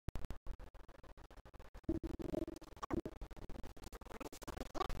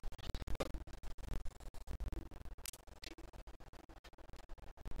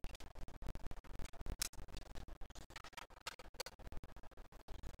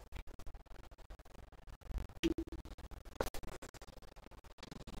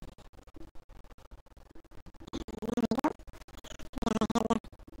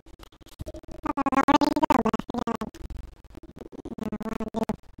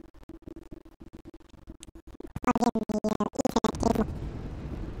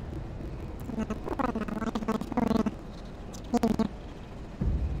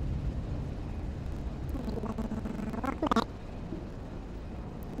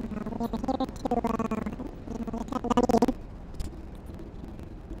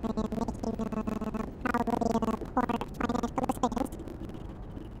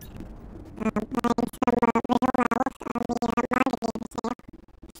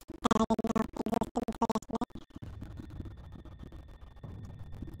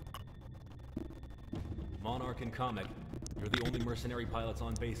Monarch and Comet, you're the only mercenary pilots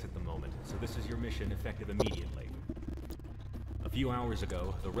on base at the moment, so this is your mission effective immediately. A few hours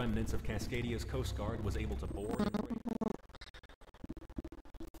ago, the remnants of Cascadia's Coast Guard was able to board and break.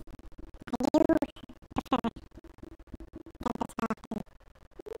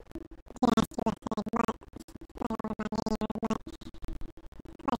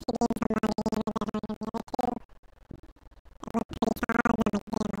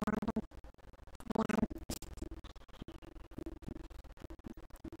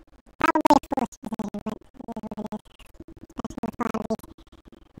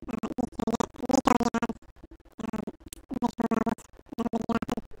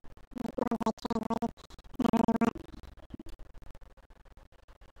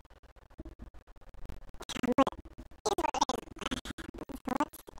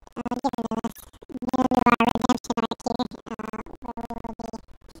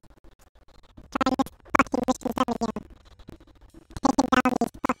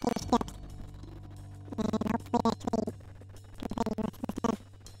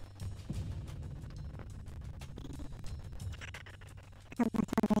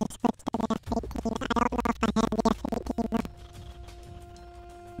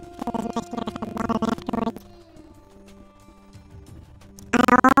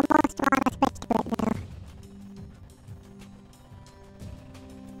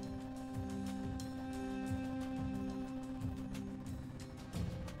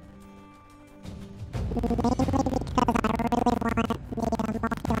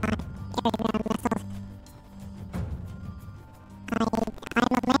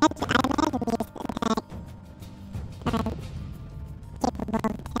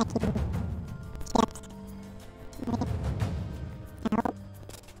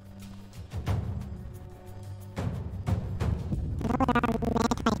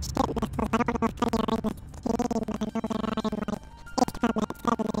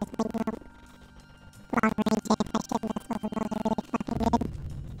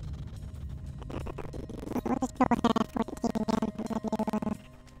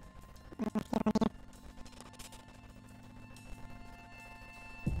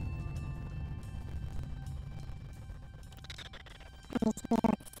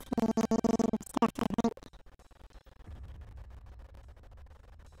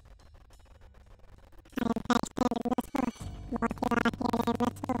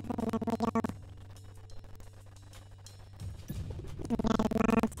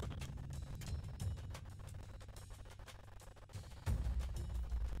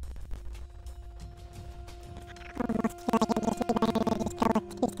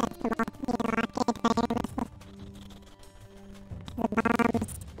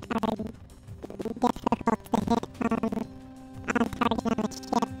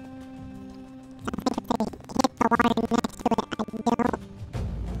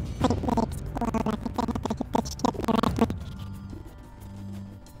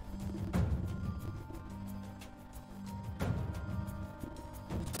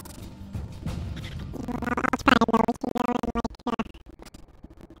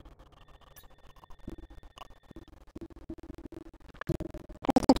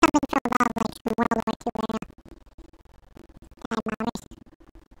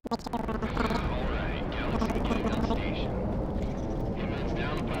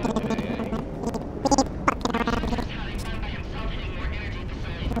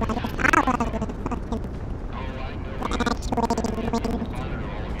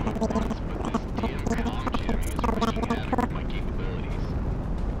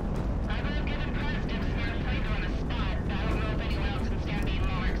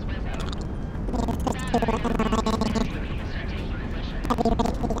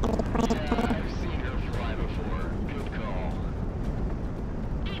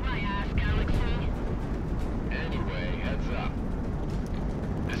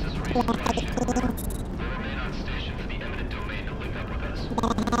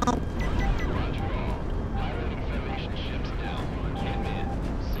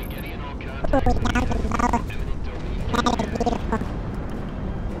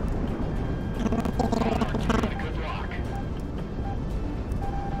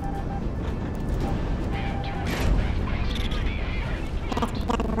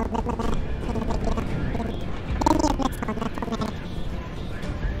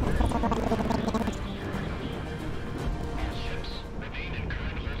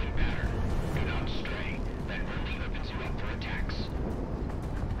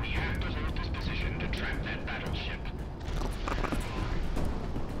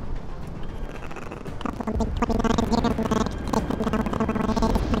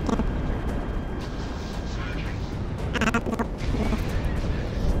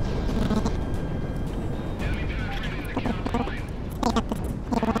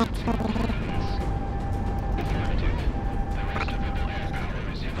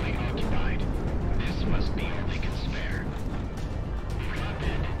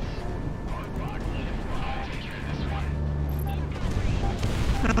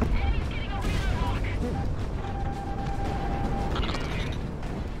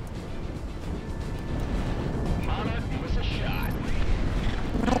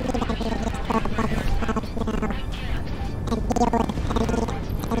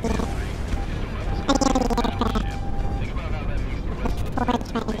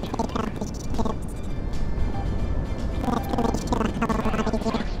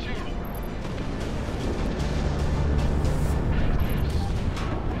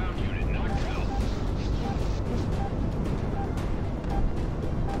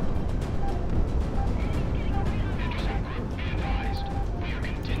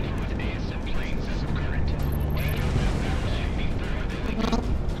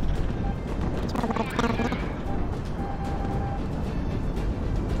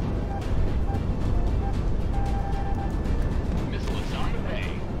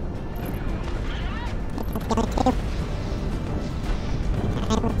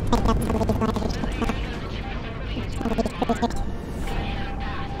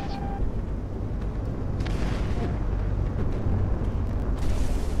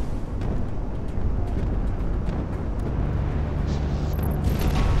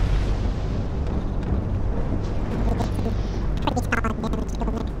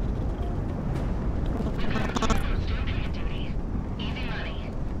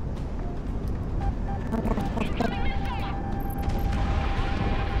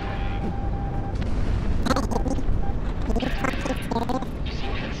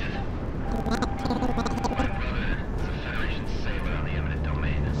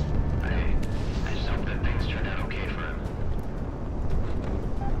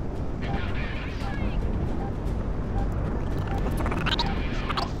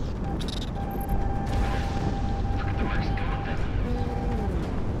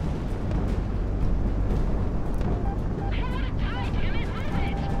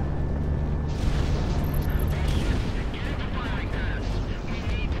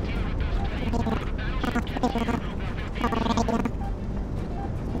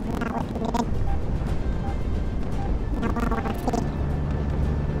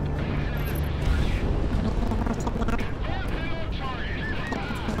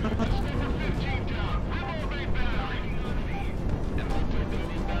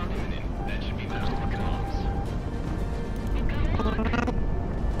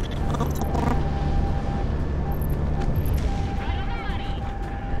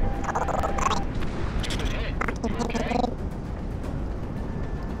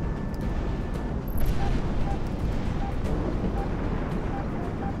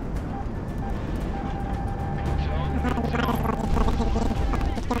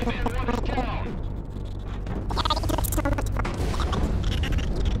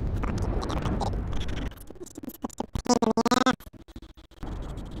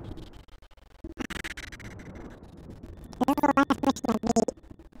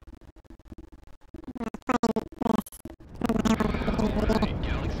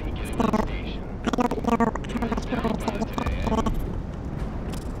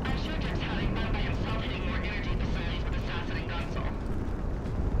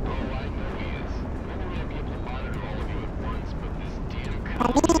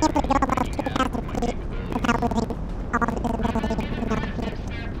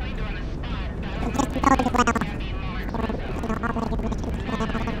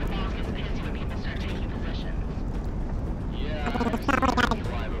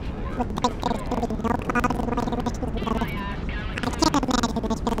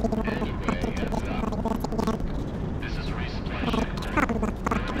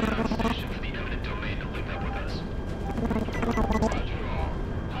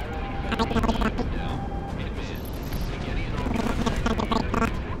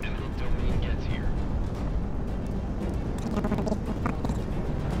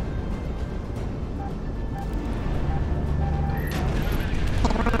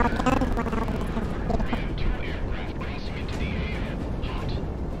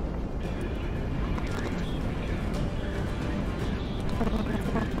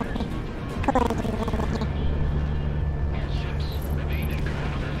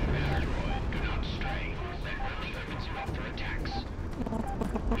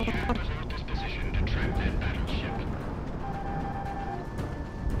 this position to track that battleship.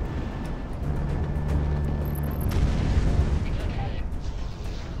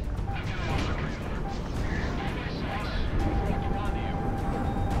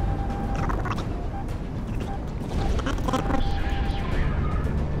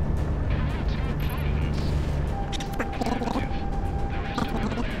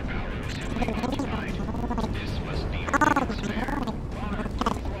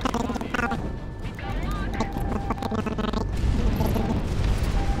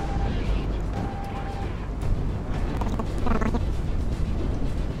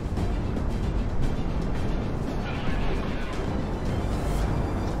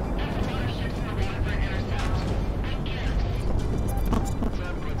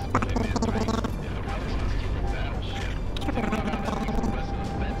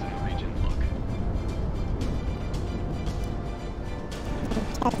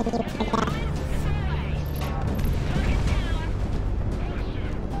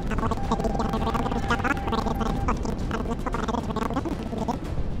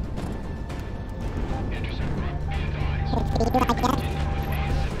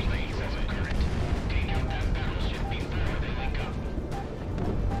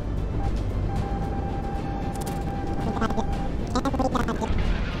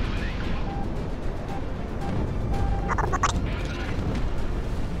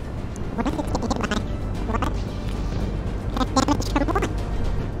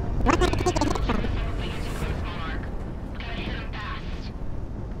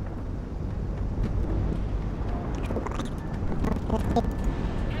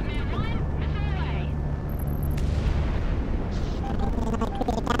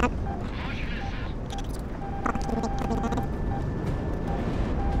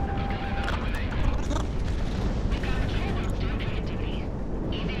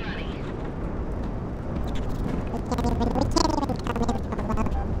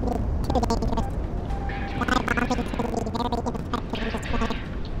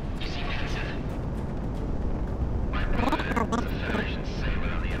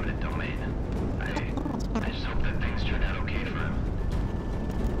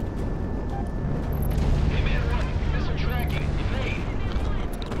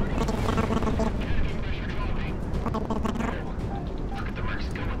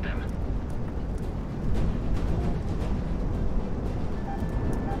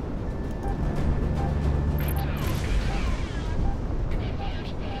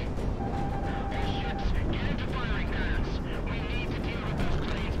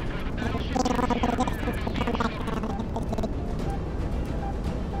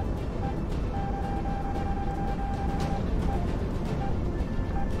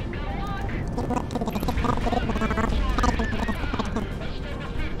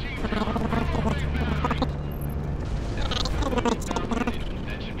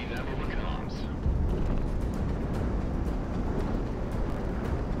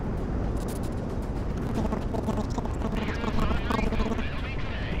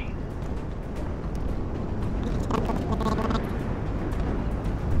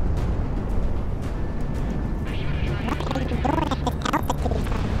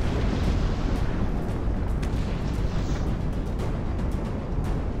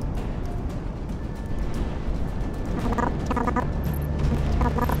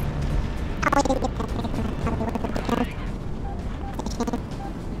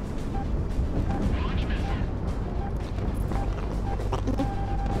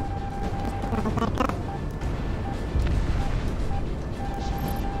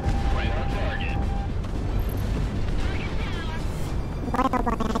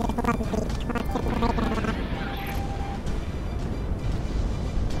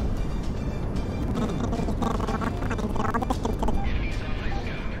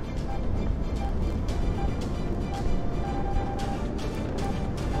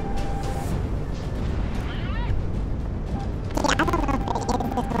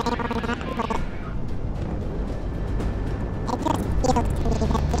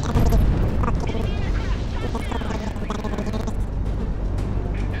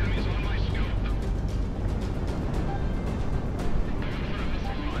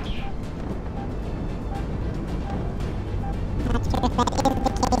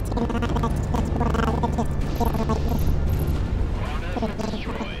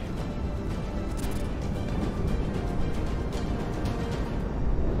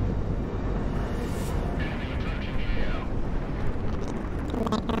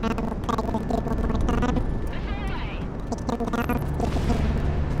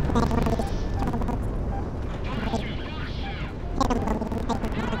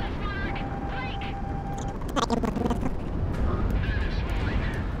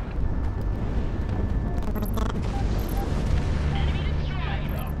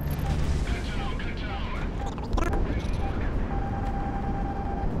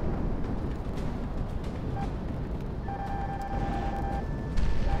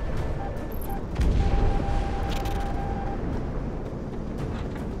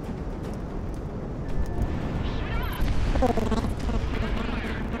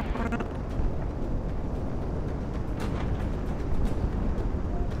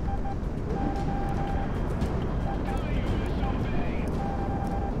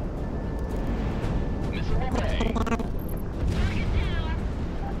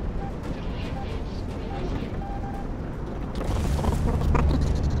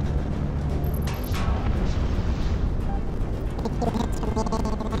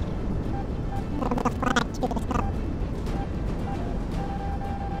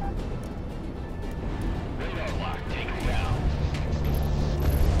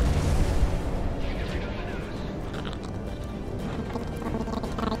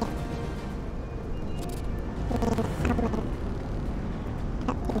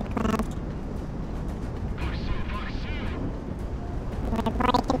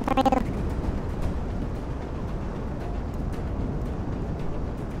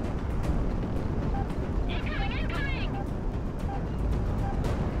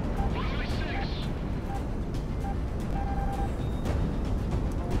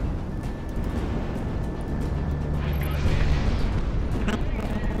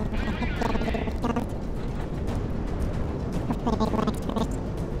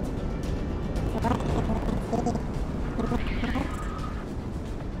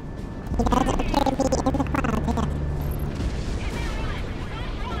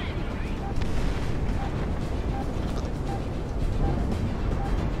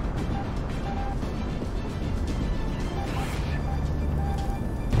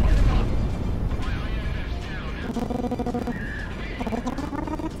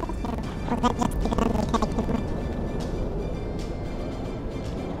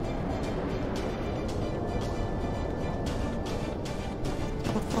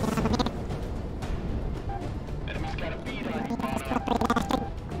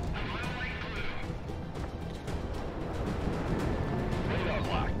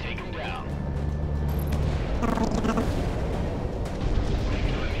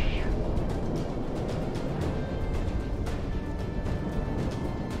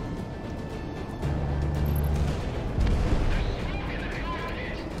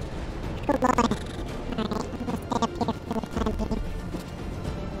 Contact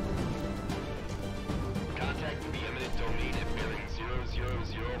the eminent domain at bearing 000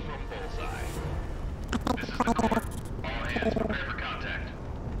 from Bullseye. This is the core. All hands prepare for contact.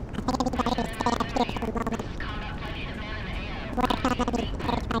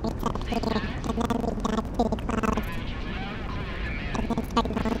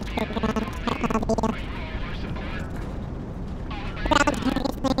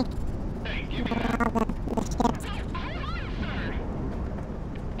 Hey, give me that.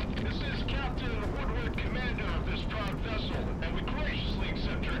 This is Captain Woodward, commander of this proud vessel, and we graciously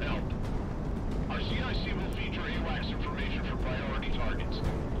accept your help. Our CIC will feature AWACS information for priority targets.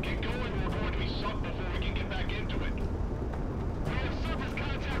 Get going, we're going to be sunk before we can get back into it. We have surface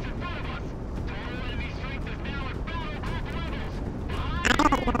contacts in front of us. Total enemy strength is now at battle group levels.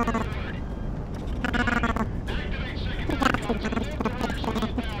 Activate secondary contact. Interaction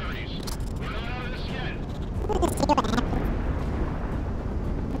with batteries. We're not out of this yet.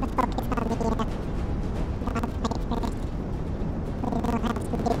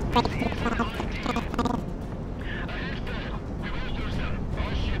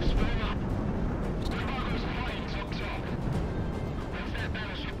 Once that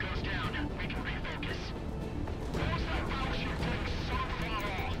battleship goes down, we can refocus. Once that battleship takes so far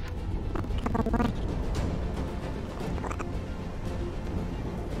off.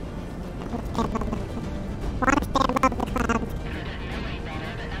 Knowing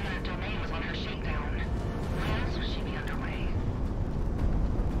better, the eminent domain was on her shakedown. Why else would she be underway?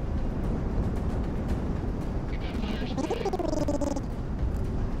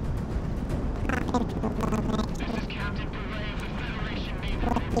 This is Captain Bouvet of the Federation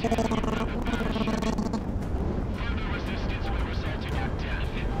Naval Further resistance will result in your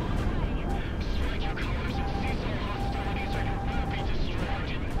death. Strike your colors and cease all hostilities or you will be destroyed.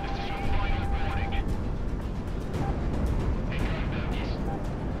 This is your final warning.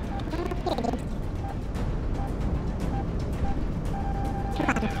 Mercenary.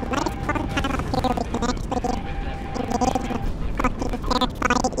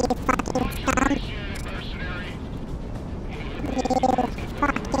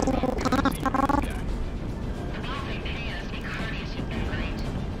 Nothing chaos be courteous, you've been great.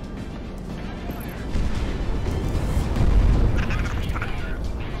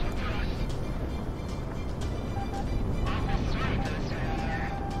 Awful sweet those times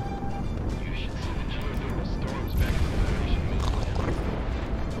here. You should see the geothermal storms back in the Federation mainland.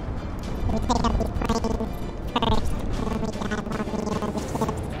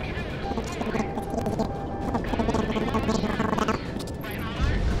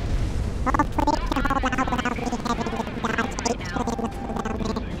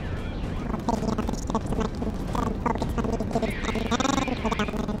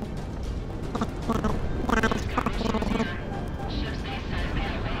 Ships they said they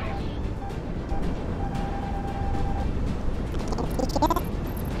allow.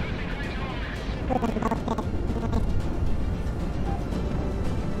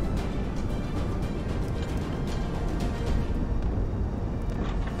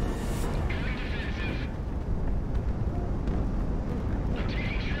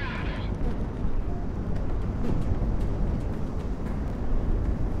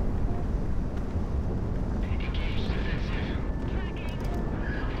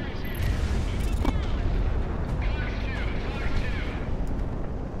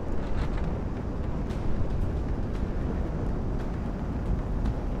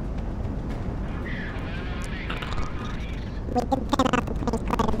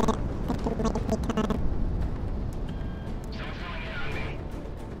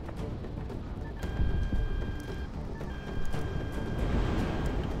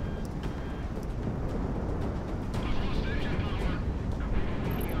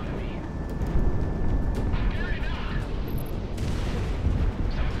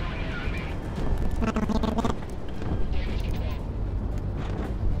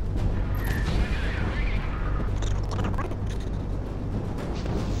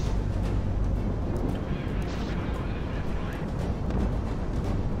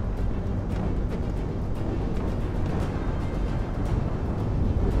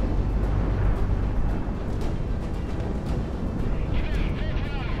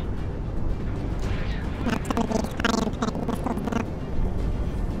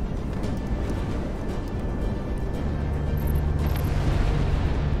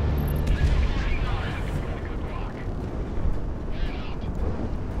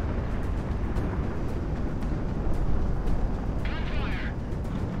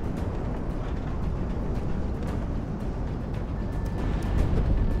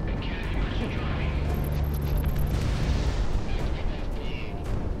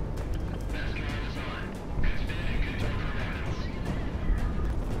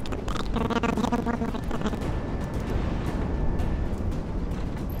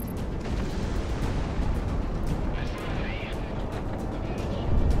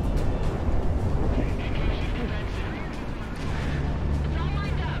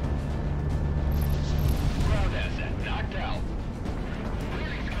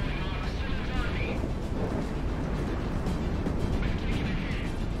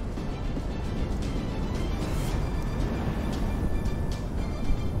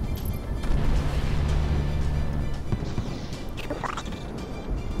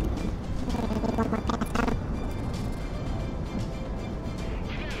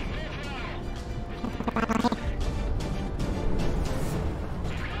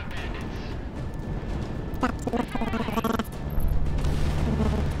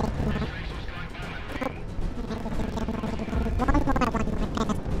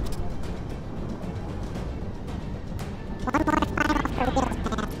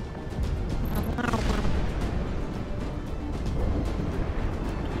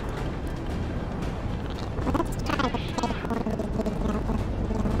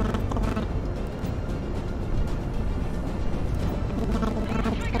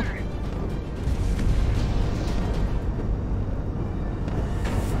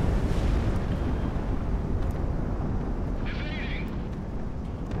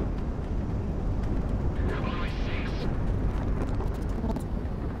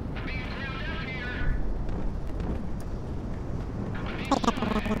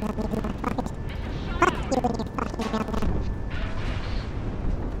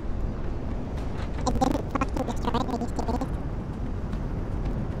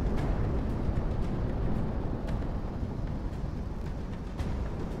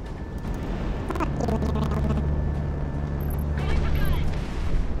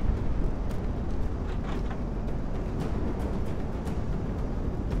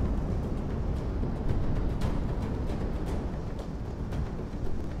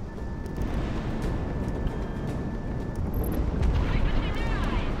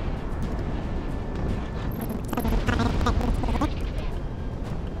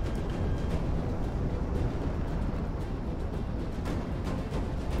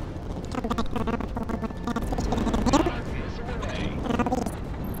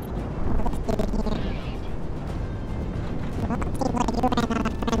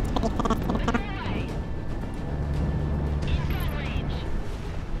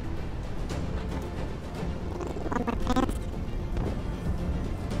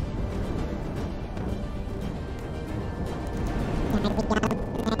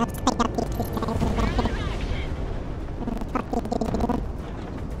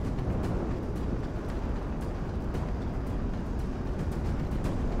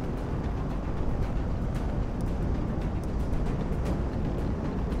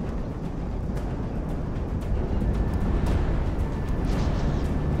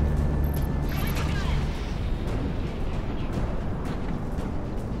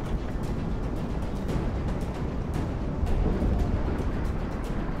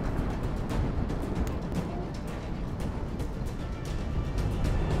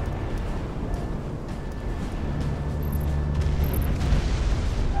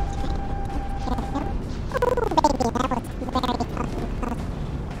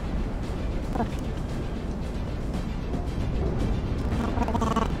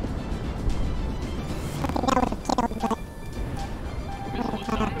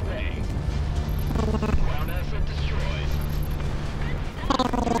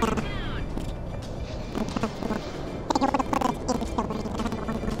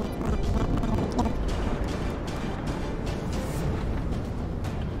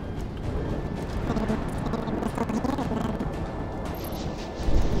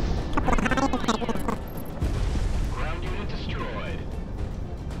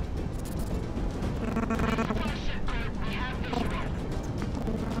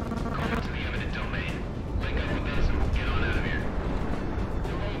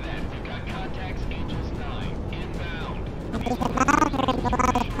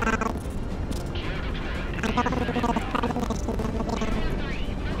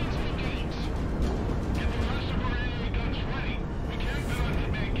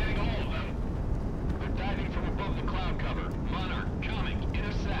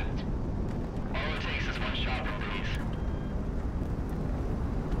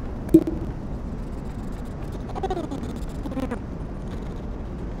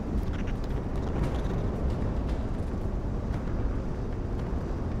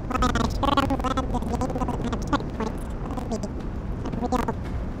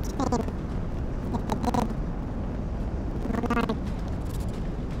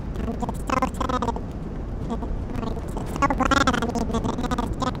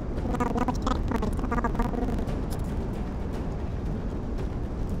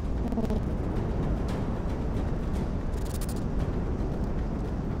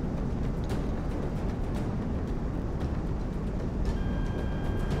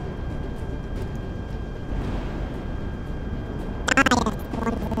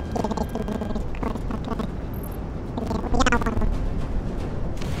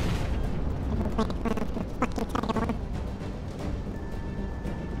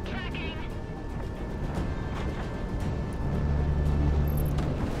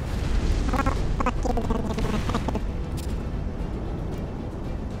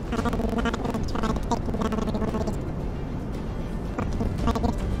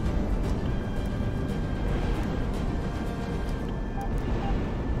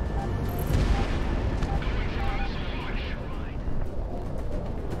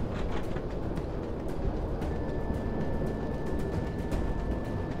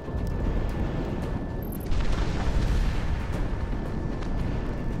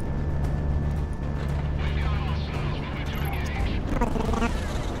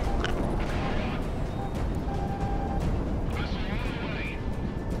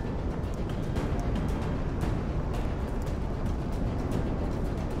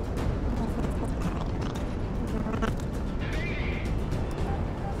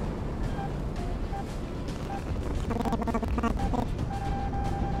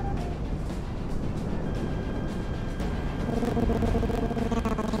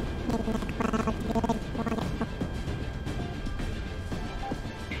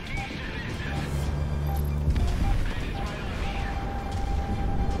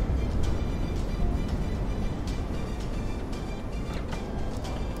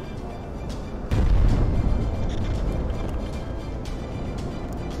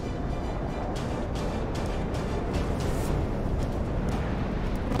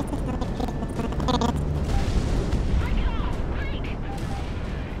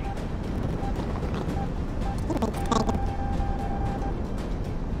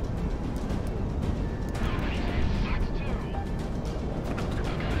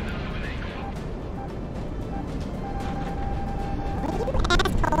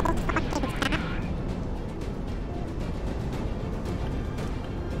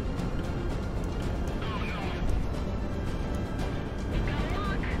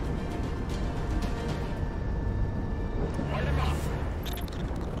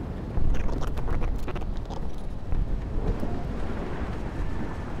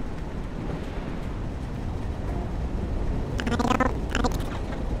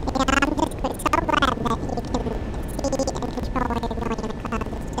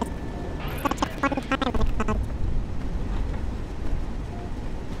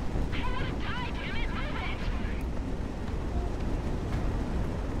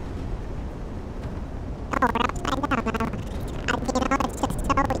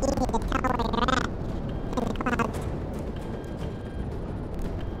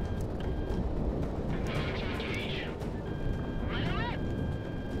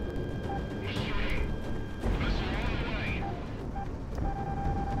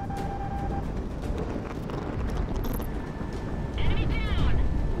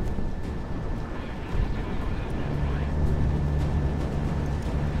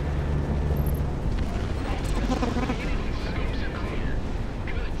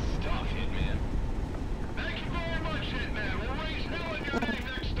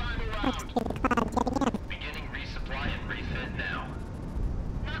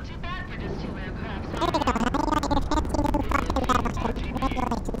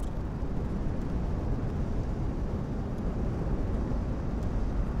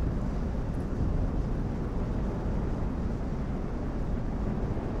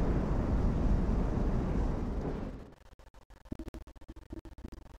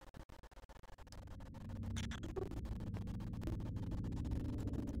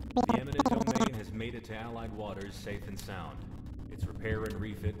 The eminent domain has made it to Allied waters safe and sound. Its repair and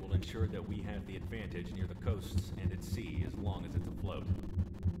refit will ensure that we have the advantage near the coasts and at sea as long as it's afloat.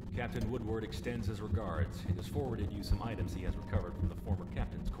 Captain Woodward extends his regards and has forwarded you some items he has recovered from the former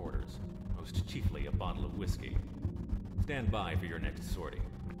captain's quarters, most chiefly a bottle of whiskey. Stand by for your next sortie.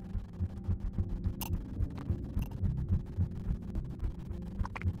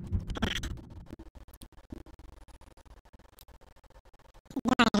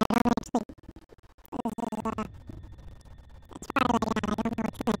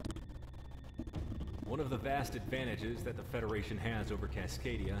 One of the vast advantages that the Federation has over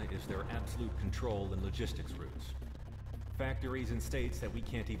Cascadia is their absolute control and logistics routes. Factories and states that we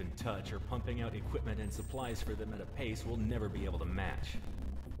can't even touch are pumping out equipment and supplies for them at a pace we'll never be able to match.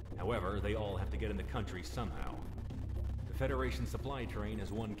 However, they all have to get in the country somehow. The Federation supply train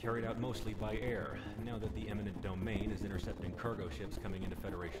is one carried out mostly by air, now that the eminent domain is intercepting cargo ships coming into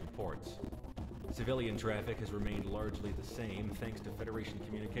Federation ports. Civilian traffic has remained largely the same thanks to Federation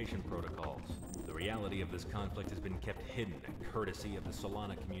communication protocols. The reality of this conflict has been kept hidden courtesy of the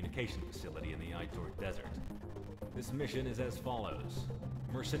Solana communication facility in the Aitor Desert. This mission is as follows.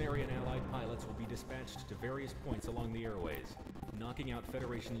 Mercenary and Allied pilots will be dispatched to various points along the airways, knocking out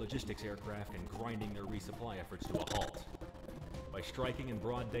Federation logistics aircraft and grinding their resupply efforts to a halt. By striking in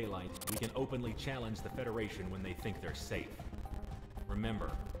broad daylight, we can openly challenge the Federation when they think they're safe.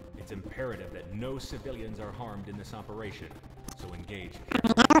 Remember, it's imperative that no civilians are harmed in this operation, so engage.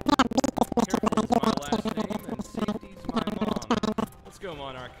 Careful is my last name, and safety's my mom. Let's go,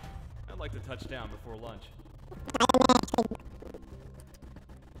 Monarch. I'd like to touch down before lunch.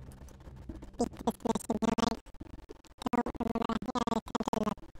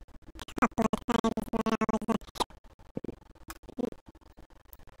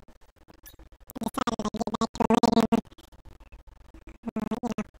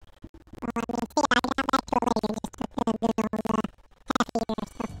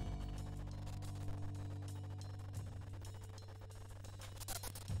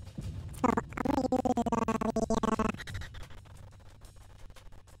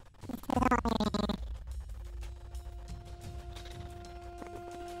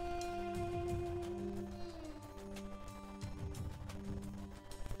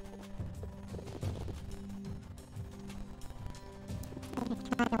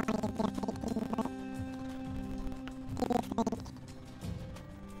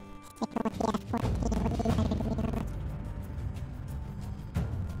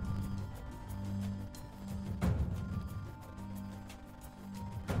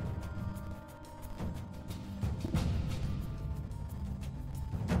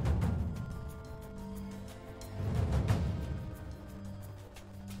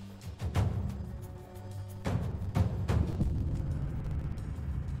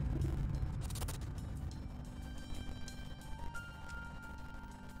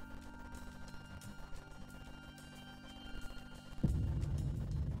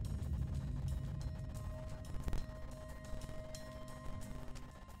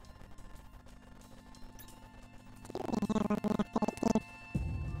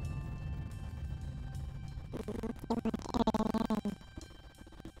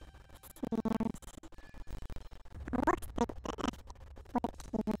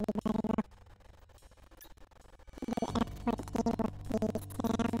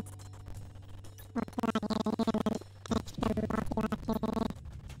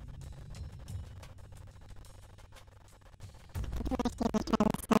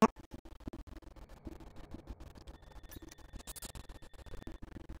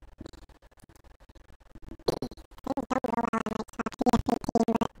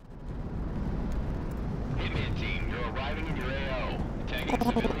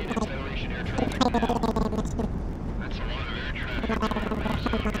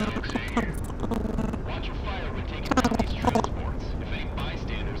 Galaxy. Watch your fire when taking down these transports. If any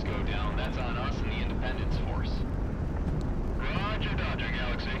bystanders go down, that's on us and the Independence Force. Roger, Dodger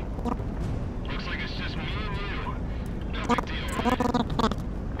Galaxy. Looks like it's just me and you. No big deal, right?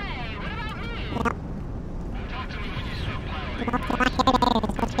 Hey, what about me? Talk to me when you start piloting, boss.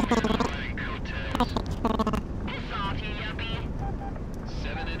 That's what we're riding coattails. Piss off, you yuppie.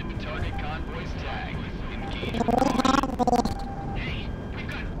 7 enemy target convoys tagged. Engage. Hey, we've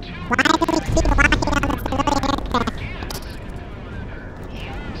got 2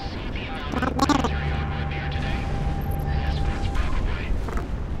 see the amount of military on board here today? Escorts probably.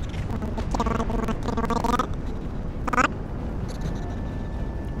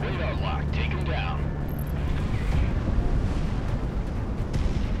 Radar lock, take him down.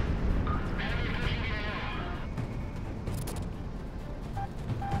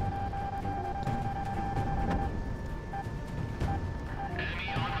 Enemy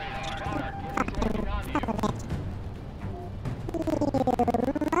on radar. Monarch, enemy's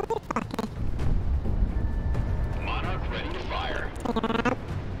looking on you. Monarch ready to fire.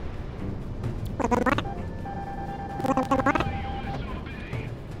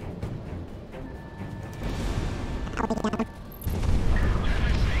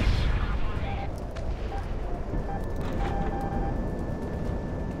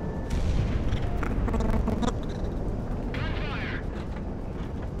 Gunfire!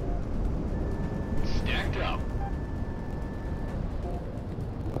 Stacked up.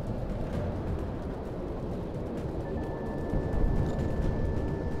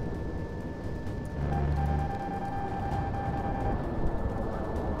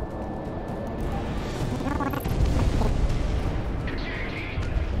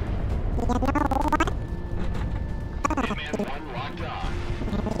 Wingman 1 locked on.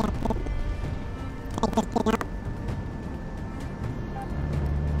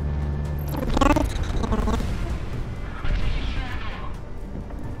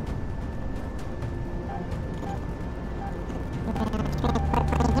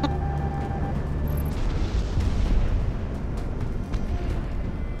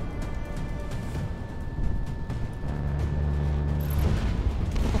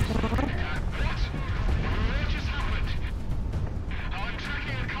 What just happened? I'm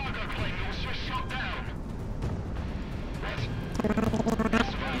tracking a cargo plane that was just shot down. What?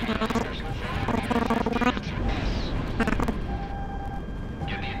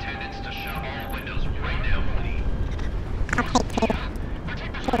 Get the attendants to shut all windows right now, buddy.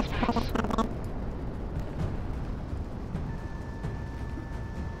 Protect the transports.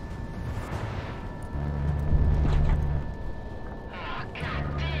 Oh,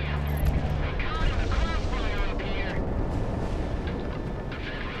 goddamn! We're caught in the crossfire up here. The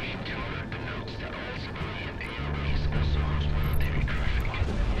Federation Charter denotes that all civilian AOEs are source military traffic.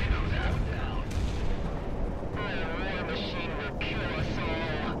 You know that now. The war machine will kill us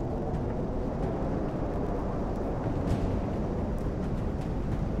all.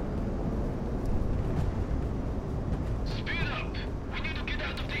 Speed up! We need to get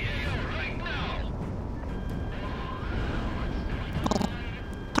out of the AO right now!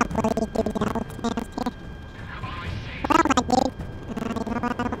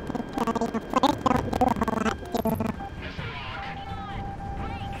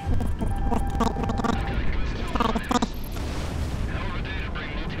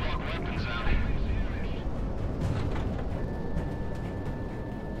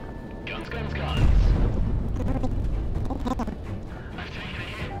 Guns, guns, guns. I've taken a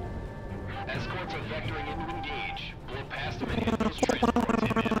hit. Escorts are vectoring in to engage. Blow past them and hit those transports.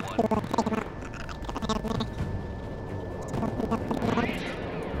 Hit man 1.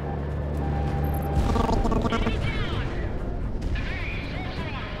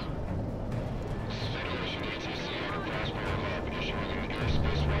 Federation ATC Enterprise will have issuing an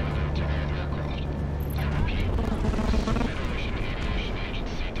airspace monitor to all aircraft. I repeat, Federation Aviation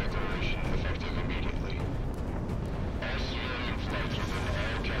Agency declaration effective immediately. All civilian flights within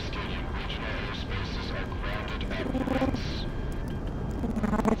all Cascadian regional airspaces are grounded at once.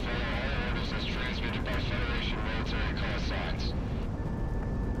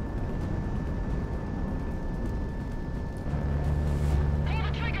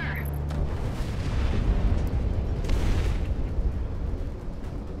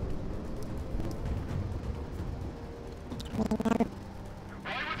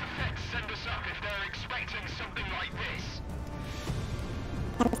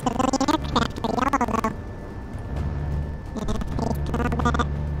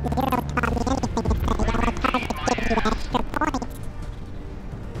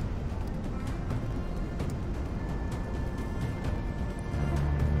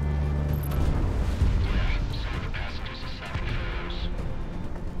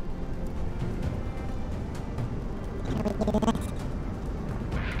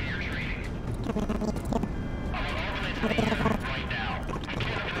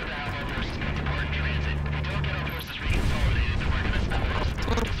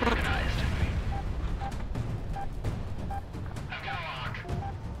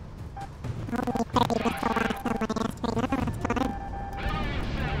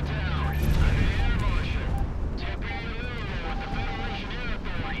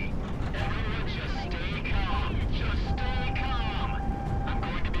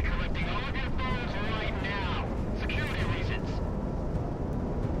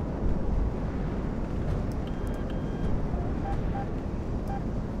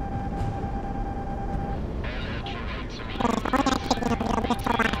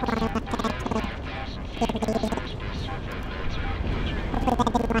 Something's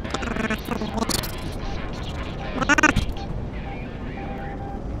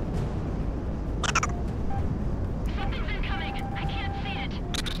incoming. I can't see it.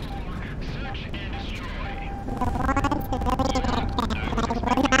 Search and destroy.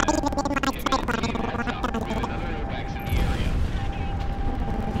 Another AWACS in the area.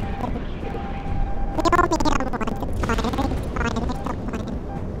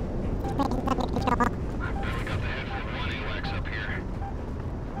 We got the head for one AWACS up here.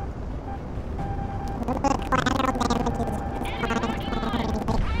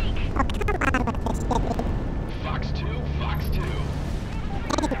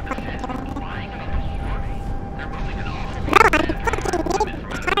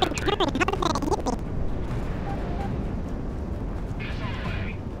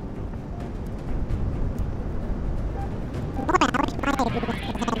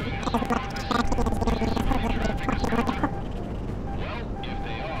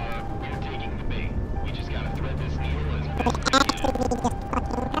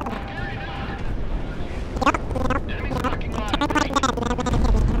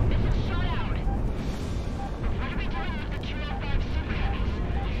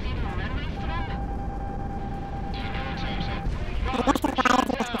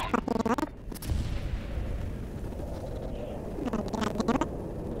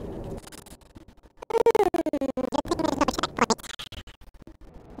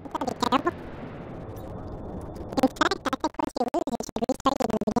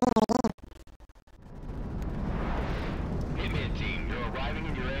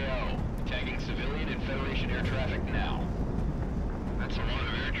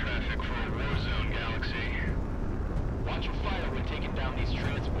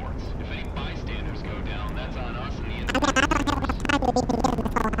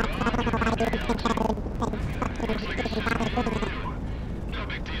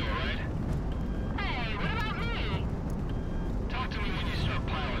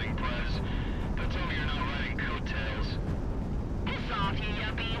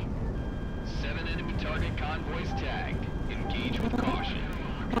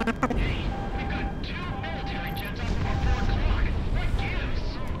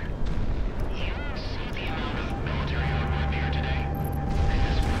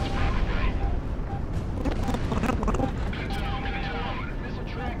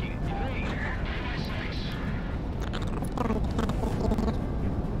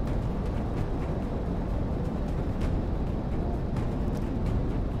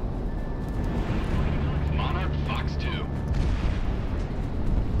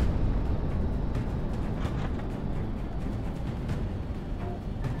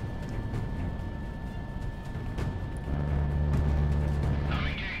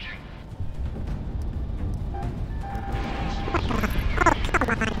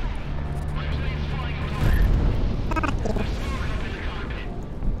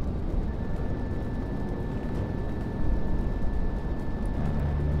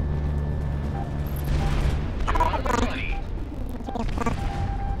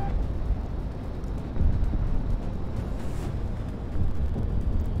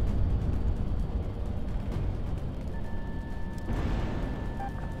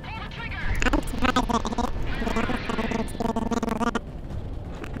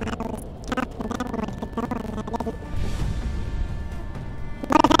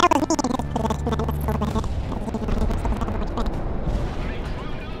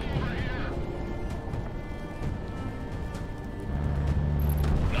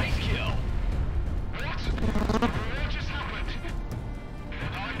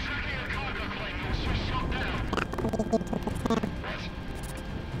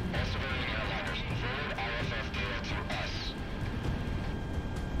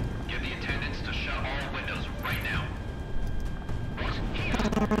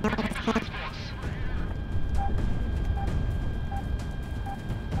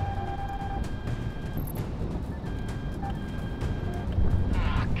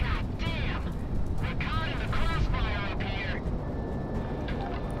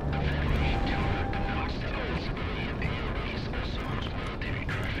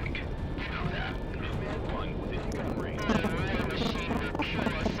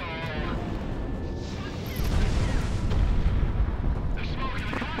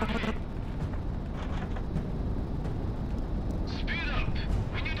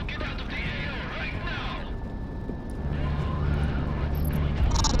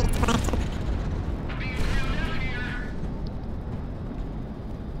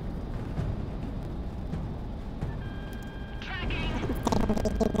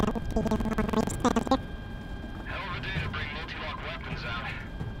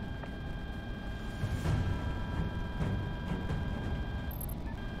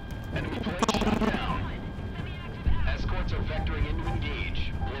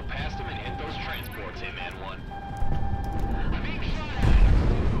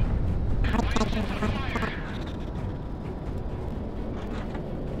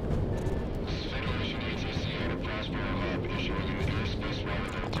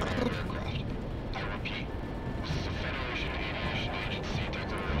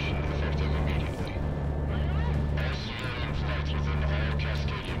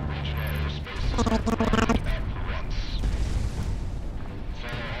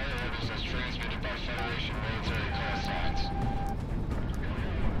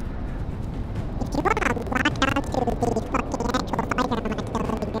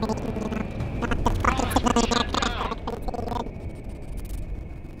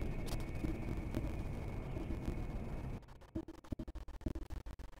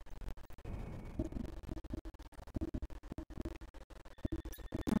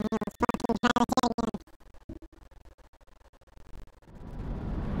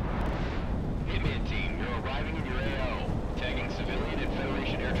 Hitman team, you're arriving in your AO. Tagging civilian and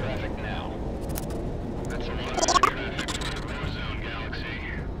Federation air traffic now. That's a lot of air traffic toward the war zone, Galaxy.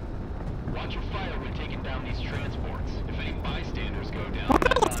 Watch your fire when taking down these transports. If any bystanders go down,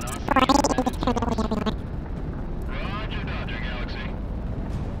 that's on us. Roger, Dr. Galaxy.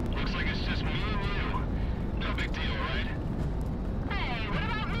 Looks like it's just me and you. No big deal, right? Hey, what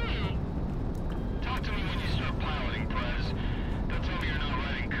about me? Talk to me when you start piloting, Prez. Don't tell me you're not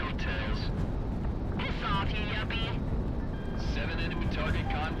riding coattails. Piss off, you yuppie. 7 enemy target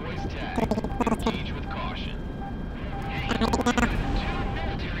convoys tagged. Engage with caution. Hey, 2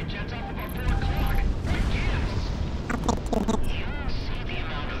 military jets off about 4 o'clock. Good gifts. You see the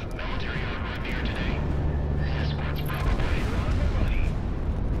amount of military hardware here today? Escorts probably on the money.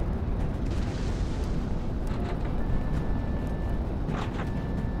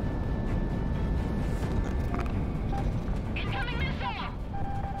 Incoming missile!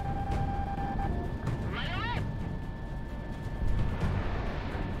 Let it rip!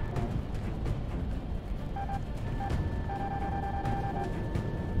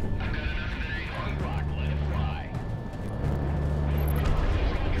 I've got enough of that young rock. Let it fly. Missile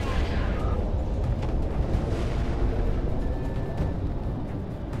away.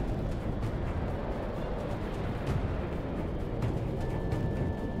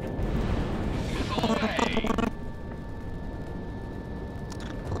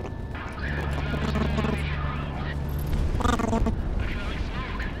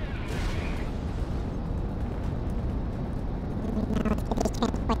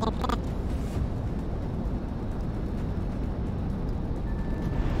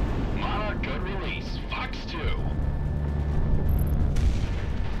 Monarch gun release. Fox 2.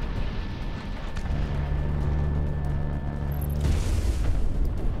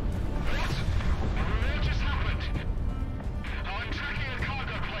 What just happened? I'm tracking a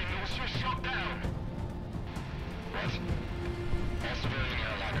cargo plane that was just shot down. What? All civilian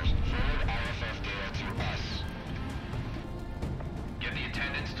airliners, forward RFF data to us. Get the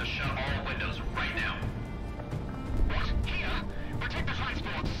attendants to shut all windows right now. What? Here? Protect the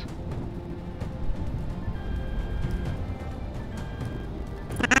transports.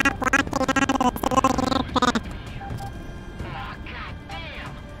 Oh,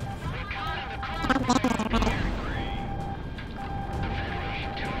 goddamn! We're caught in the crossfire! The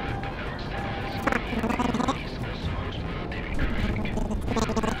Federation turret denotes that all civilian activities also host military traffic.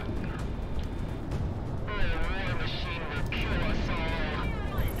 The war machine will kill us all.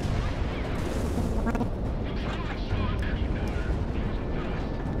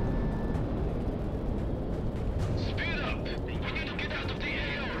 Speed up! We need to get out of the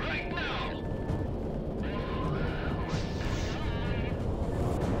AO right now!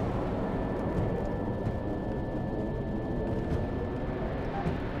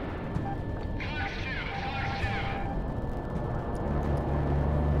 Fox 2!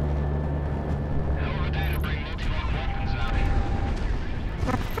 Hell of a day to bring multi-lock weapons out.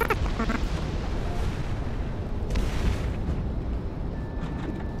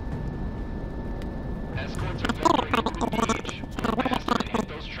 Escorts are filtering through the beach. We're fast and hit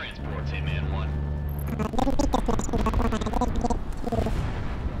those transports, Hitman 1.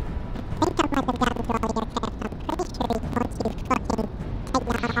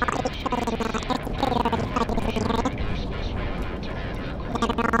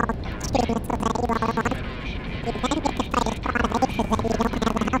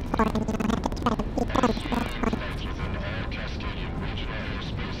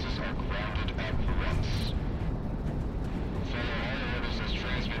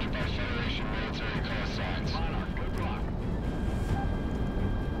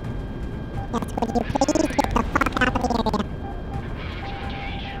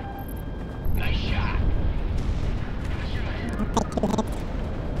 Nice shot.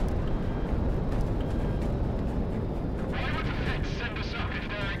 Why would the Feds send us up if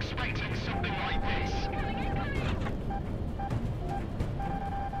they're expecting something like this?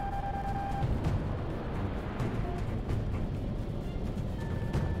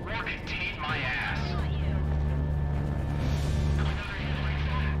 War contain my ass.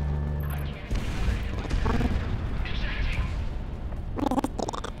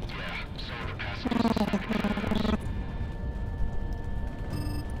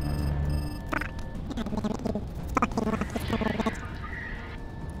 Right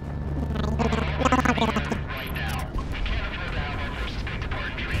now. We can't afford to have our forces picked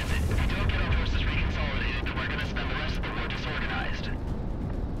apart in transit. If we don't get our forces reconsolidated, we're gonna spend the rest of the war disorganized.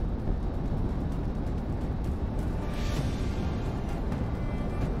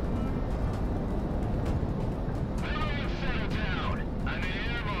 Everyone settle down. I'm in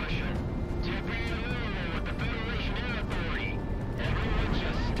air motion. You're being illegal with the Federation Air Authority. Everyone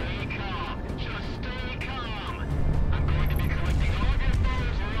just stay calm. Just stay calm. I'm going to be collecting all of your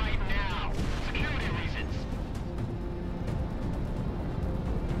photos right now. Security reasons.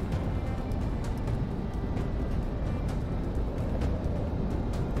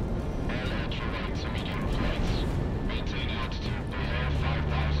 All ultralights and medium flights. Maintain altitude below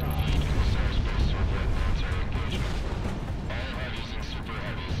 5,000 feet in the airspace to avoid military engagement. All heavies and super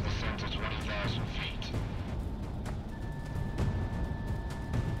heavies ascend to 20,000 feet.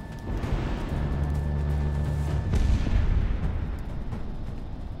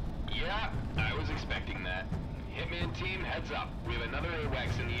 Yeah, I was expecting that. Hitman team, heads up. We have another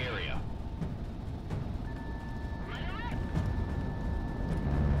AWACS in the area.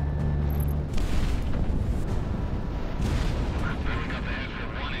 Moving up ahead for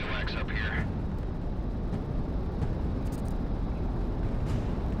one AWACS up here.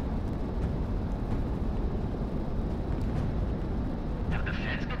 Have the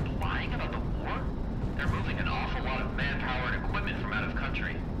feds been lying about the war? They're moving an awful lot of manpower and equipment from out of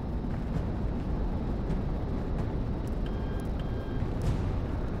country.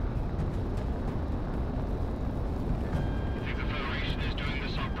 You think the Federation is doing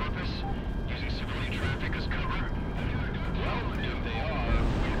this on purpose? Using civilian traffic as cover? Well, if they are,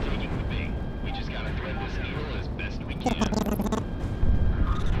 we're taking the bait. We just gotta thread this needle as best we can.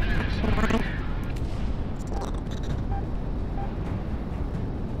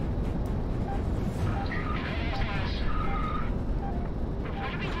 What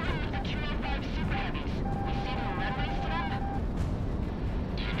are we doing with the 205 Super Heavies? We saving runways for them?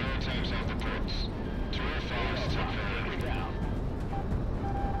 Maritime self-reports. 205 took down.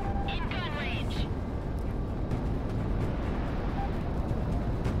 In gun range.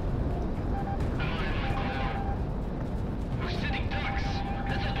 We're sitting ducks.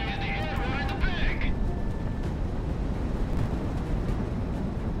 That's as big as the air we're in the bag.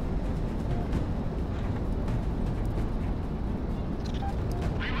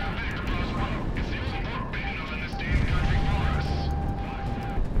 Reroute back to Roswell. It's the only port big enough in this damn country for us.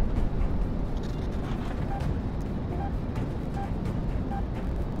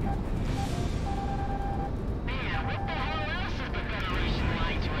 Man, what the hell else is the Federation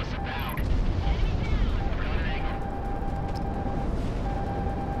lying to us about? We're on an angle.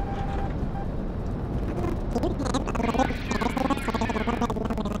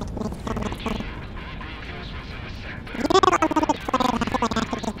 Reinforcements in the sector.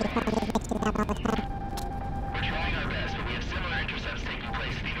 We're trying our best, but we have similar intercepts taking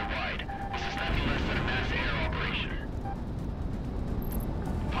place theater-wide. This is nothing less than a mass air operation.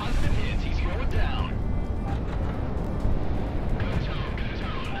 Positive hits, he's going down. Good tone, good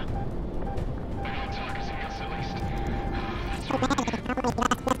tone. I won't talk as he gets at least. That's right.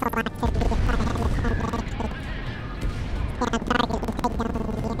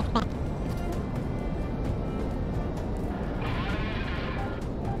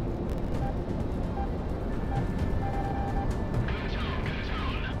 Good tone, good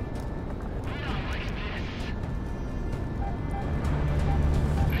tone. Not like this.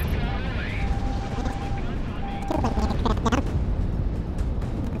 Miss out of the way. Guns on me.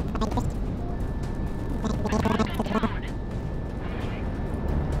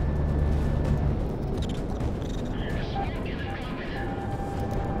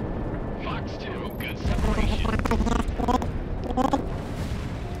 Fox 2, good separation.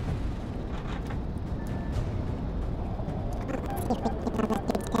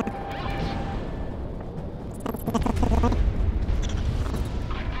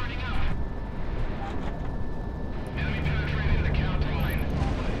 I'm burning up. Enemy penetrating the count line.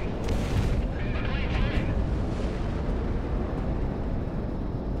 The plane's hitting.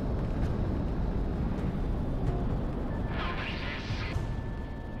 Not like this.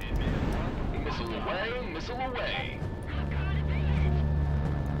 Hitman 1, missile away, missile away.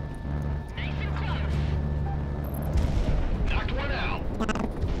 Nice and close. Knocked one out.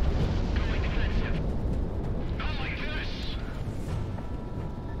 Going defensive. Not like this.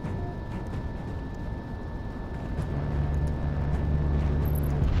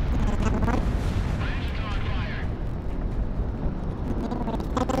 Engine's on fire.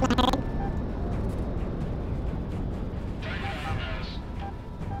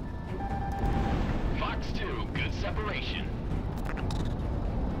 Fox 2, good location.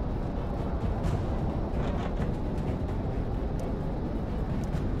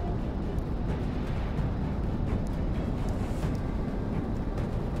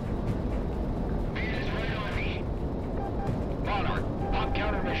 Bandits right on me. Monarch, pop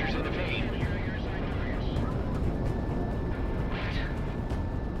countermeasures in the vein.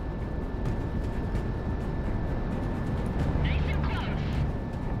 Nice and close.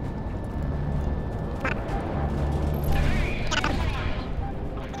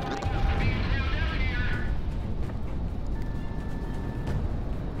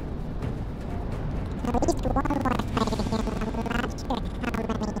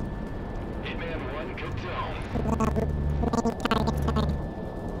 Hitman 1, good zone.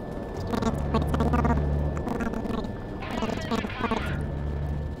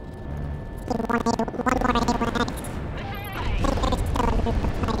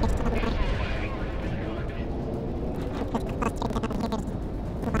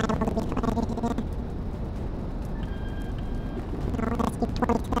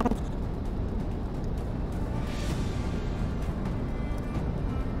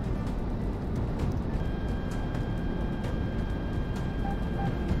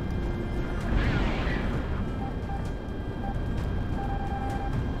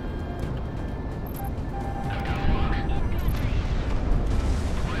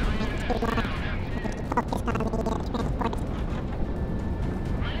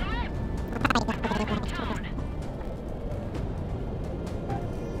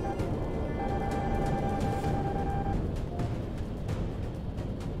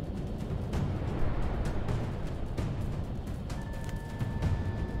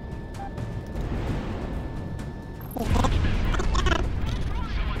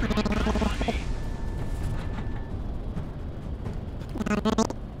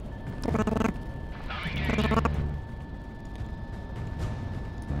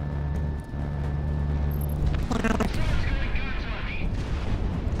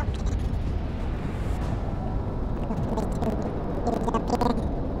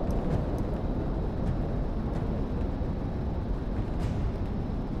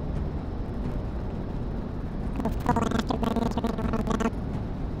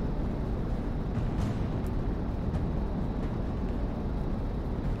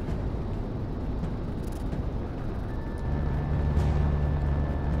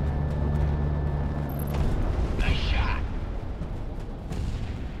 Nice shot.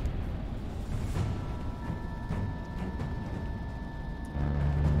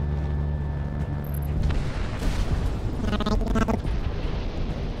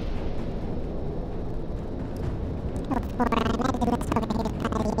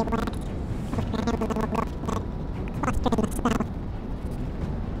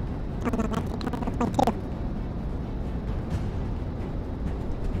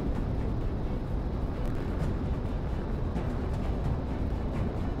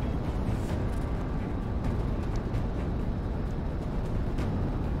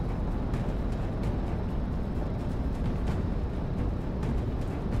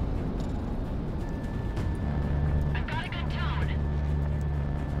 I've got a good tone.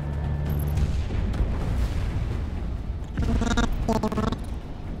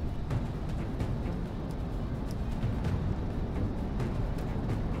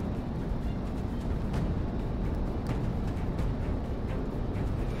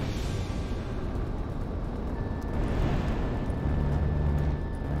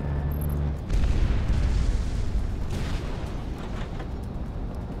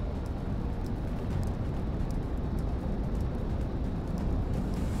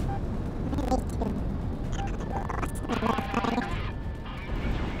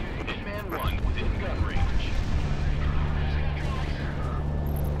 Hitman 1 within gun range.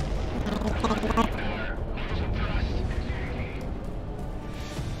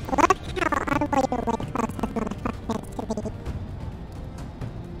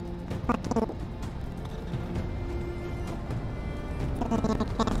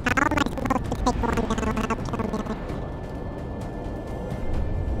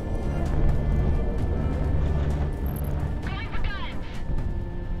 Going for guns.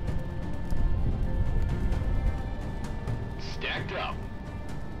 Stacked up.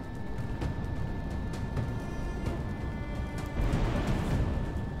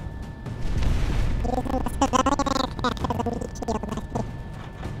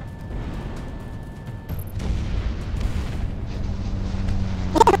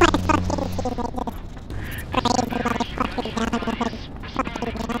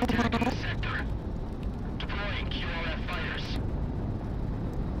 Deploying QRF fighters.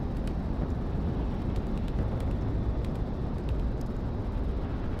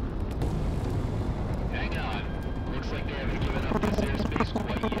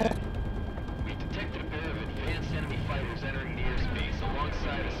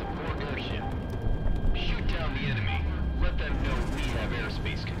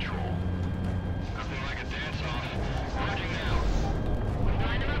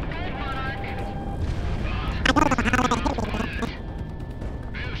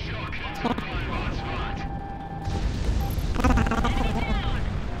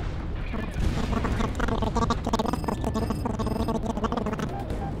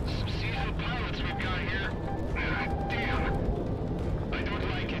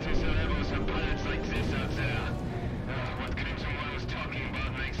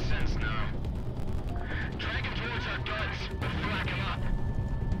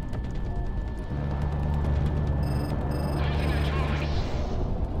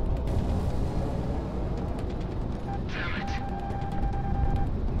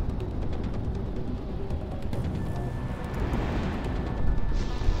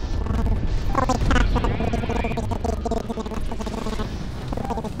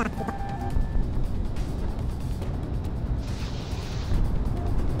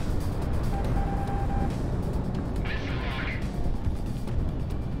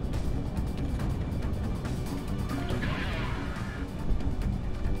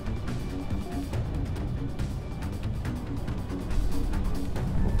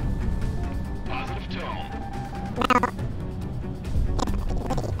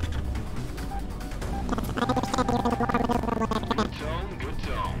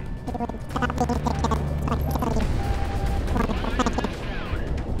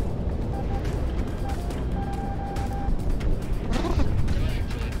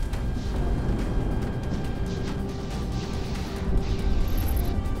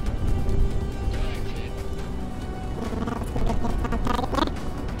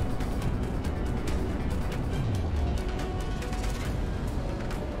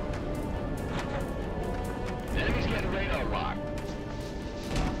 Enemy's getting radar lock.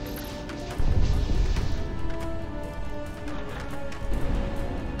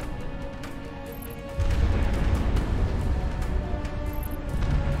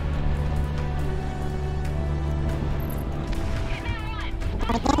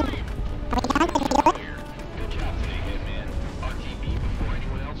 Good job today, Hitman. RTB before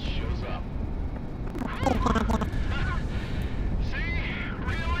anyone else shows up. See?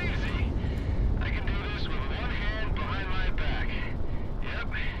 Real easy. I can do this with one hand behind my back. Yep,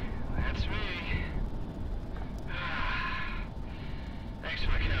 that's me. Thanks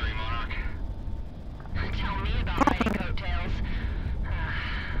for the carry, Monarch. Tell me about riding coattails.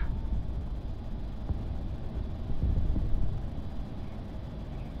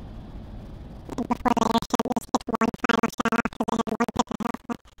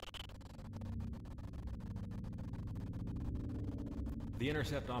 The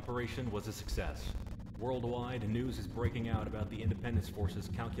intercept operation was a success. Worldwide, news is breaking out about the Independence Force's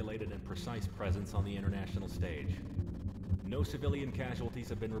calculated and precise presence on the international stage. No civilian casualties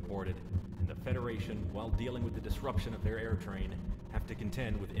have been reported, and the Federation, while dealing with the disruption of their air train, have to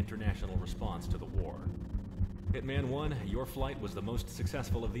contend with international response to the war. Hitman 1, your flight was the most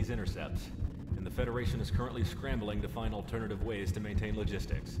successful of these intercepts, and the Federation is currently scrambling to find alternative ways to maintain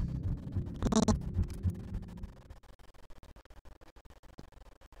logistics.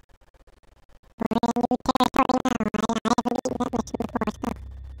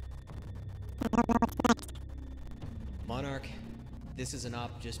 Monarch, this is an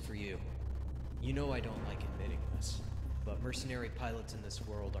op just for you. You know I don't like admitting this, but mercenary pilots in this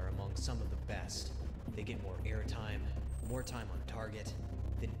world are among some of the best. They get more airtime, more time on target,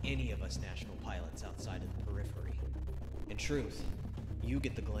 than any of us national pilots outside of the periphery. In truth, you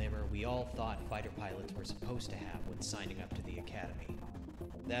get the glamour we all thought fighter pilots were supposed to have when signing up to the academy.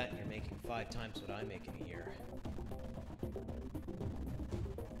 That and you're making 5 times what I make in a year.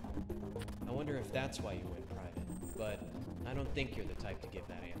 I wonder if that's why you went private, but I don't think you're the type to give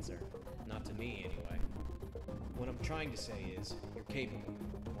that answer. Not to me, anyway. What I'm trying to say is, you're capable.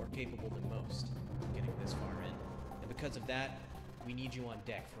 More capable than most, getting this far in. And because of that, we need you on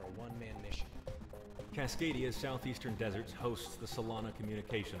deck for a one-man mission. Cascadia's southeastern deserts hosts the Solana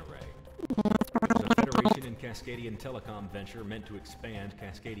communication array. It was a Federation and Cascadian telecom venture meant to expand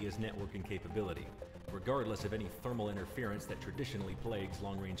Cascadia's networking capability, regardless of any thermal interference that traditionally plagues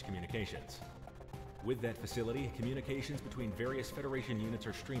long-range communications. With that facility, communications between various Federation units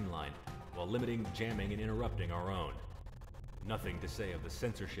are streamlined, while limiting jamming and interrupting our own. Nothing to say of the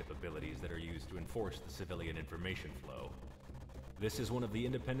censorship abilities that are used to enforce the civilian information flow. This is one of the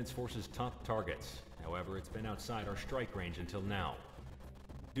Independence Force's top targets. However, it's been outside our strike range until now.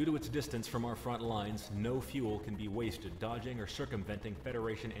 Due to its distance from our front lines, no fuel can be wasted dodging or circumventing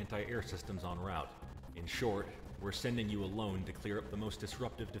Federation anti-air systems en route. In short, we're sending you alone to clear up the most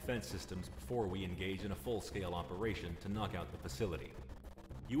disruptive defense systems before we engage in a full-scale operation to knock out the facility.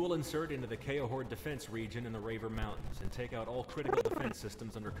 You will insert into the Keohord defense region in the Raver Mountains and take out all critical defense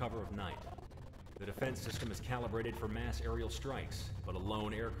systems under cover of night. The defense system is calibrated for mass aerial strikes, but a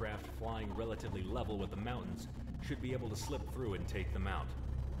lone aircraft flying relatively level with the mountains should be able to slip through and take them out.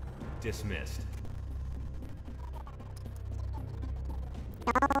 Dismissed.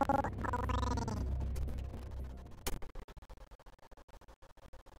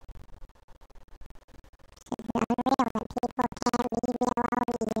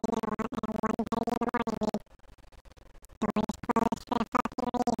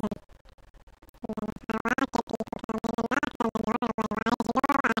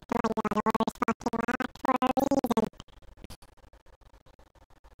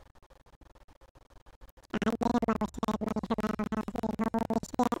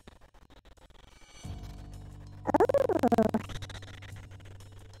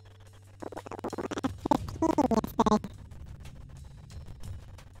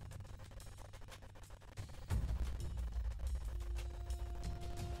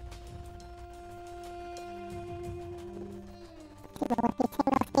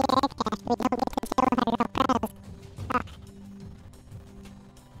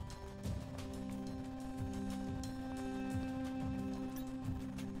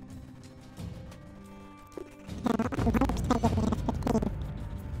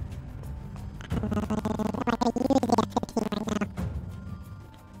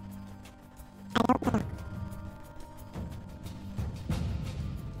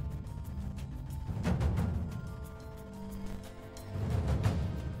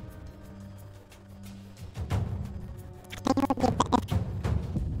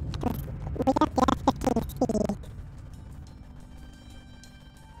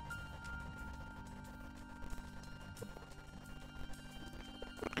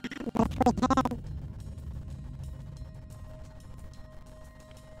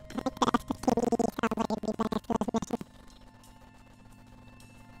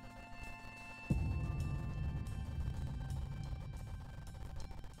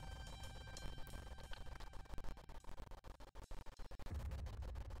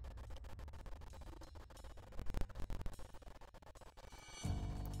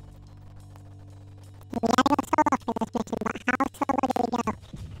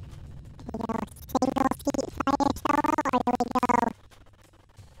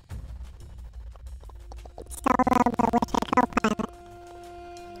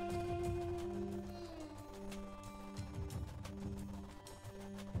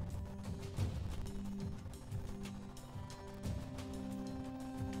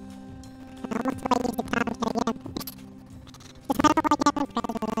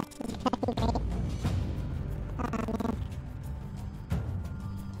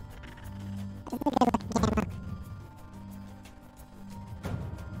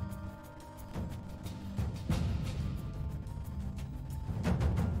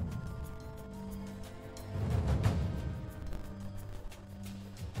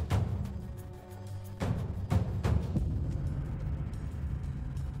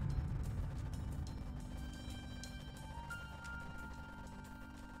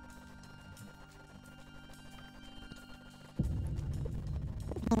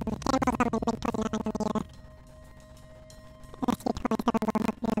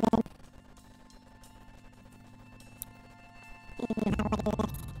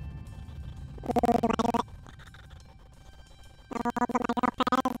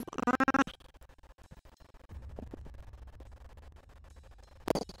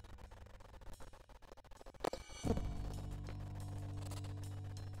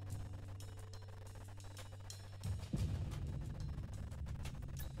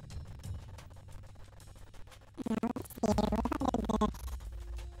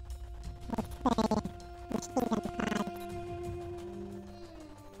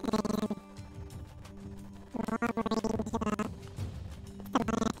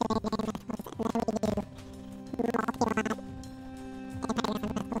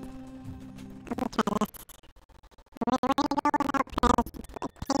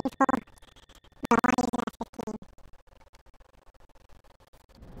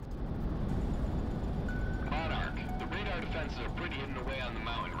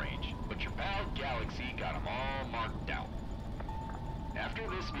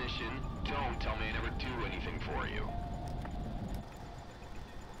 Mission, don't tell me I never do anything for you.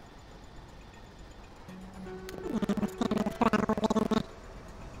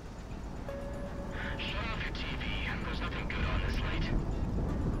 Shut off your TV. There's nothing good on this late.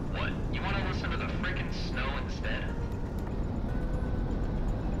 What? You want to listen to the frickin' snow instead?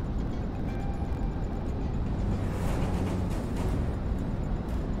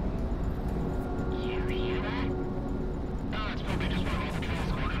 You hear that? Oh, it's probably just one of all the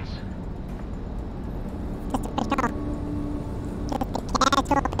transporters.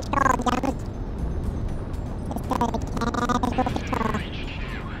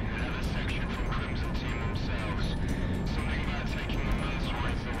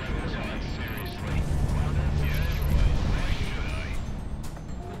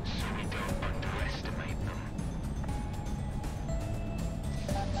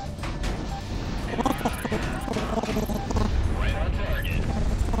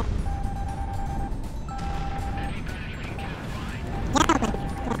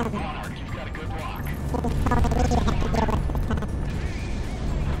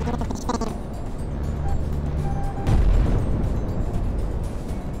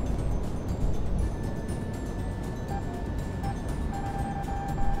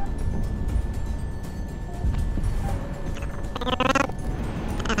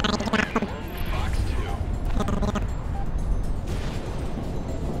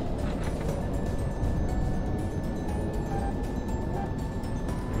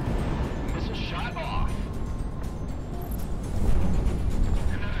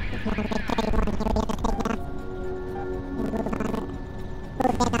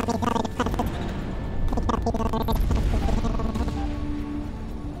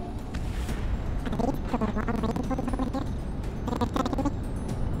 Incoming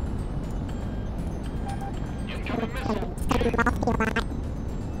missile.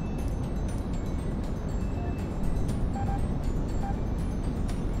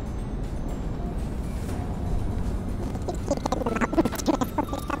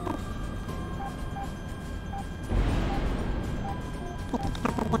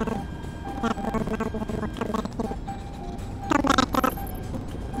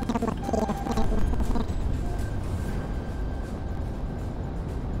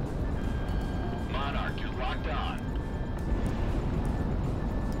 Monarch, you're locked on.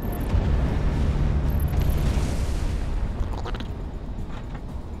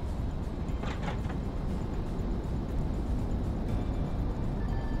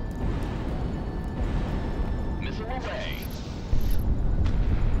 Missile away.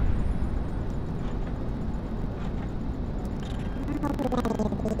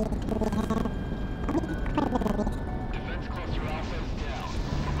 Defense cluster Alpha is down.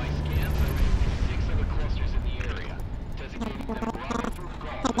 From my scans, I see 6 other clusters in the area. Designating them Bravo through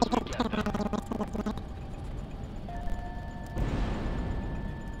Golf as we get them.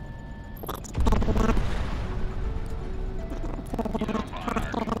 You know,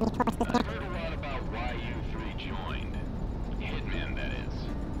 Monarch, I've heard a lot about why you three joined. Hitman, that is.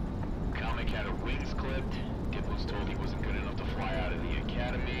 Comic had her wings clipped, Dip was told he wasn't good enough to fly out of the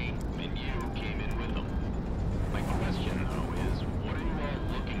academy, and you came in with him. My question, though, is what are you all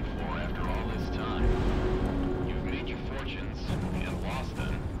looking for after all this time? You've made your fortunes, and lost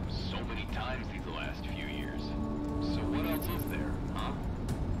them, so many times these last few years. So what else is there, huh?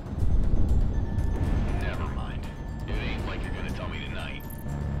 Never mind. It ain't like you're gonna tell me tonight.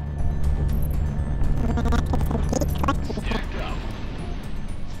 Stacked up.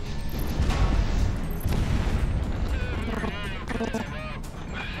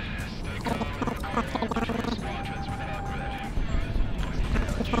 Stay calm and record all patrol squadrons without grid.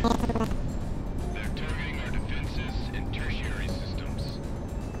 They're targeting our defenses and tertiary systems.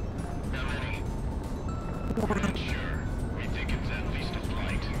 How many? We're not sure. We think it's at least a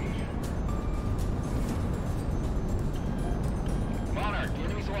flight. Monarch, the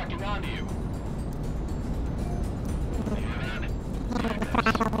enemy's locking onto you.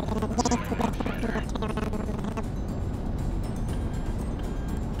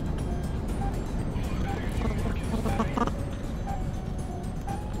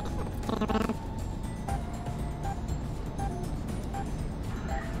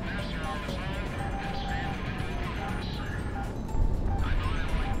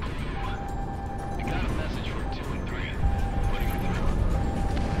 I got a message from 2 and 3. Putting it through.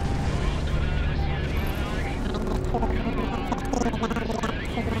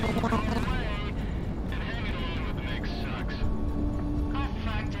 And hanging on with the mix sucks. I'll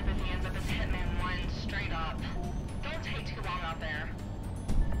fuck Dip if he ends up as Hitman 1 straight up. Don't take too long out there.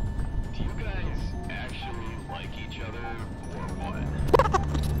 Do you guys actually like each other, or what?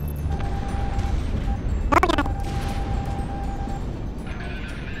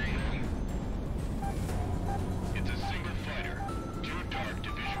 It's a single fighter, too dark to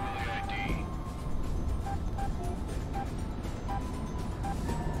visually ID.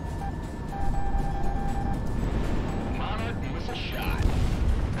 Monarch, give us a shot.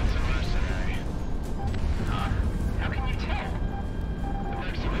 That's a mercenary. Huh? How can you tell? The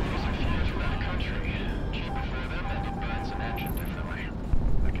mercenaries are fused from out of country. Cheaper for them than to burn some engine differently.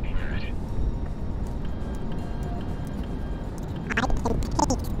 I can hear it.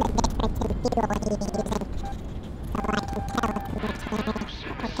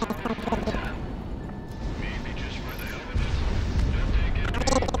 Maybe just for the hell of it. They'll take it as my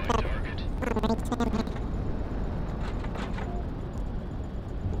target.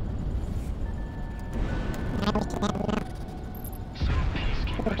 Some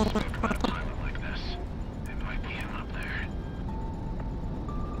peacekeepers spoke about a pilot like this. It might be him up there.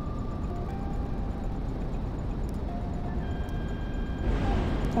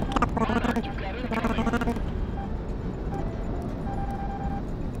 Monarch, you've got incoming.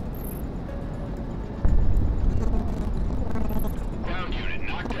 Ground unit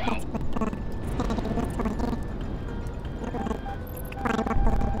knocked out.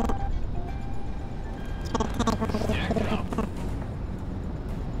 Stacked up.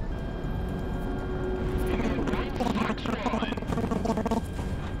 Indian points march on.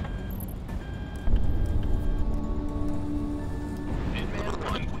 Hitman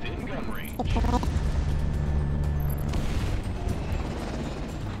 1 within gun range.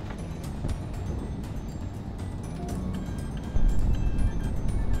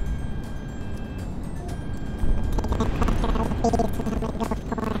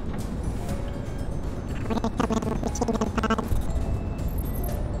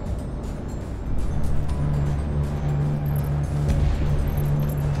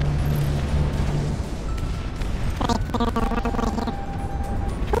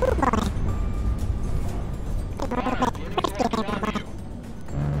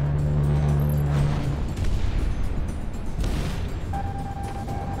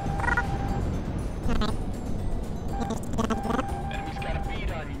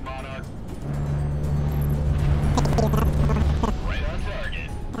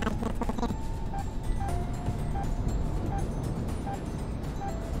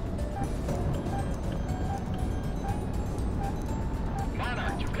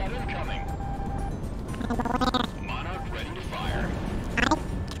 Monarch ready to fire.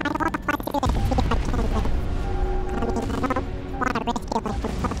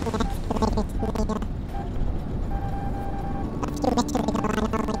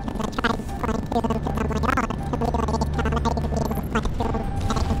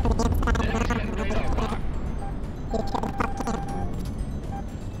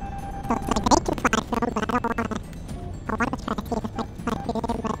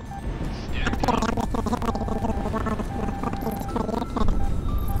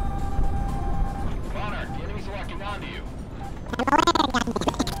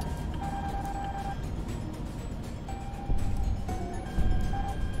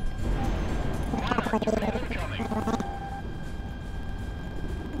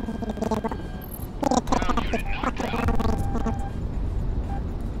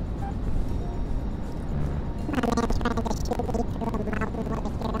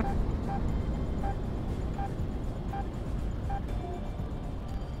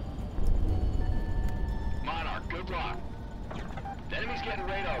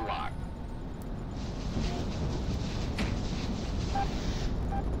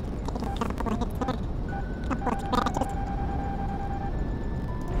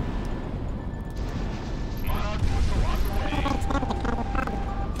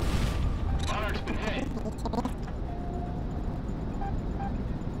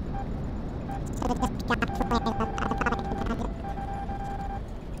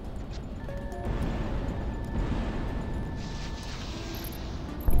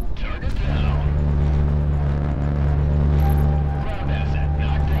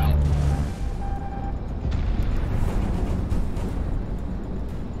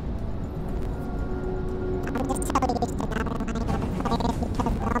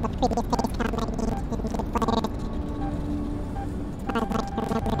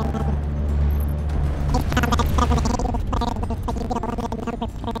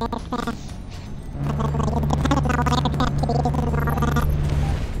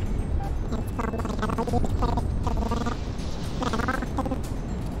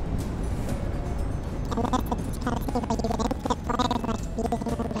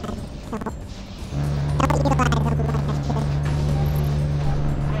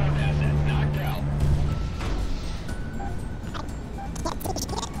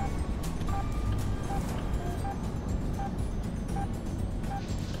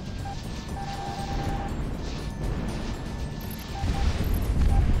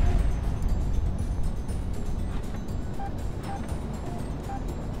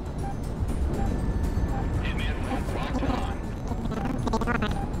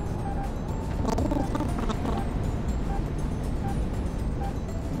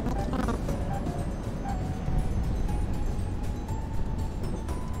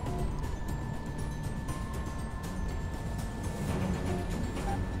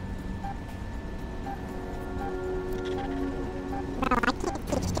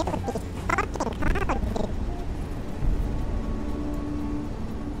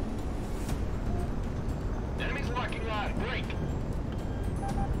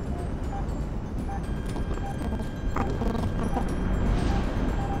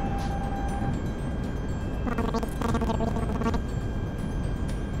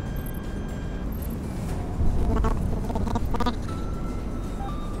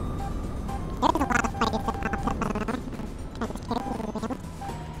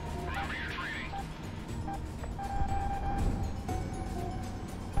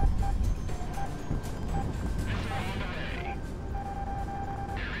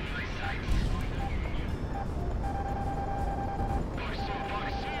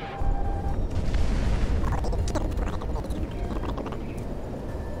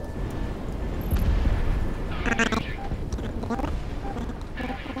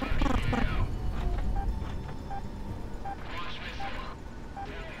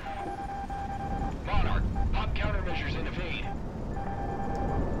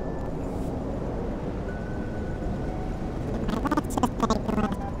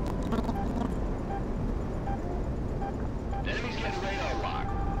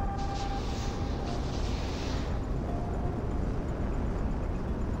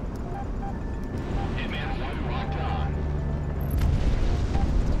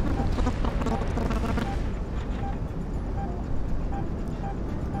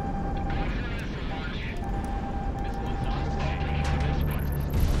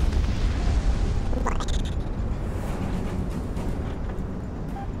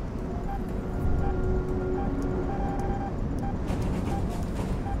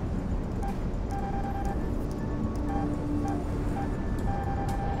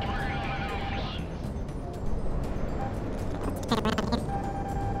 Positive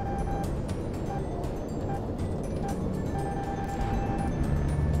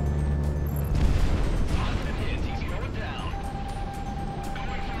hits, he's going down.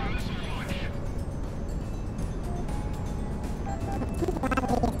 Going for a missile launch.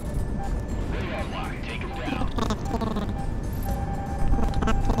 Radar lock, take him down. Going for a missile launch.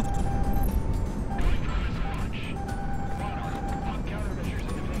 Monarch, pop countermeasures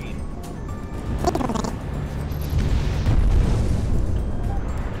in the vein.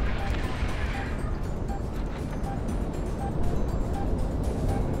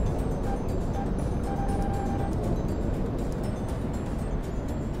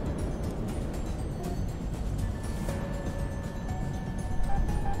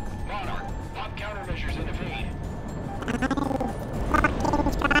 Monarch, pop countermeasures in the vein.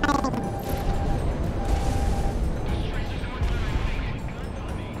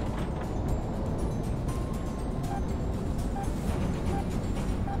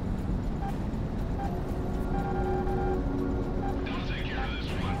 I'll take care of this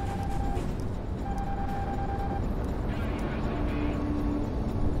one.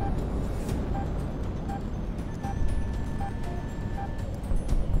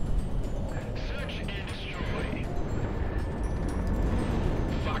 Search and destroy.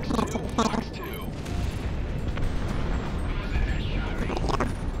 Fox 2, Fox 2. Who was in that shot?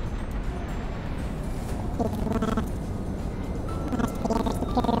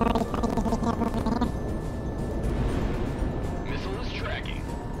 Missile is tracking.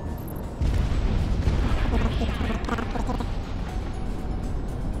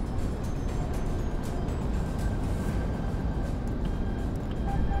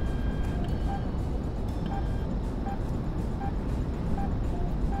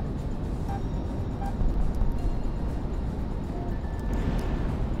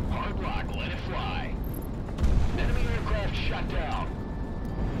 Hard lock, let it fly. Enemy aircraft shot down.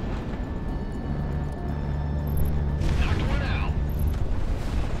 Knocked one out.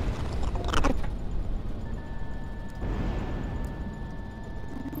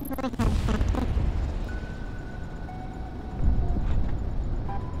 Light 'em up.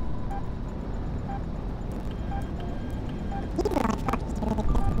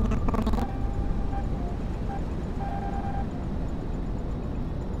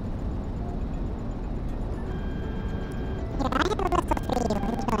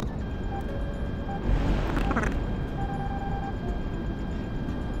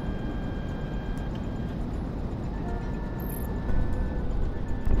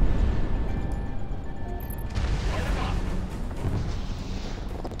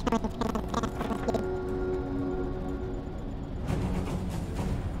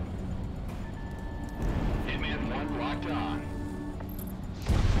 Hitman 1 locked on.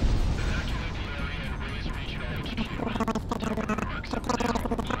 Evacuate the area and raise regional HQ. Target marks up now.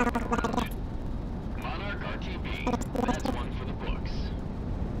 Monarch RTB. That's one for the books.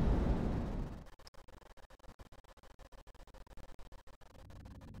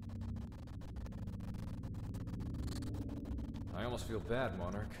 I almost feel bad,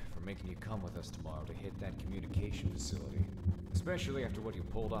 Monarch, for making you come with us tomorrow to hit that communication facility. Especially after what you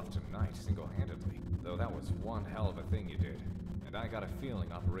pulled off tonight, single-handedly. Though that was one hell of a thing you did. And I got a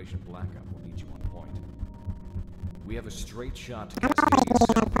feeling Operation Blackout will meet you on point. We have a straight shot to Cascadia's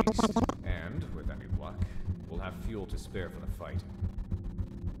southeast, and, with any luck, we'll have fuel to spare for the fight.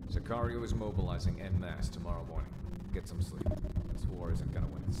 Sicario is mobilizing en masse tomorrow morning. Get some sleep. This war isn't gonna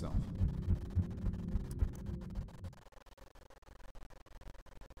win itself.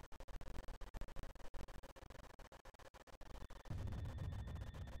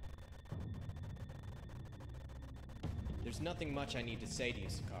 There's nothing much I need to say to you,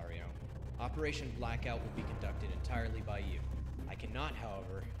 Sicario. Operation Blackout will be conducted entirely by you. I cannot,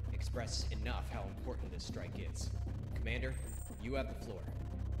 however, express enough how important this strike is. Commander, you have the floor.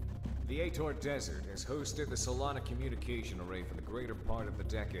 The Ator Desert has hosted the Solana communication array for the greater part of the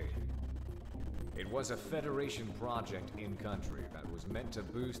decade. It was a Federation project in-country that was meant to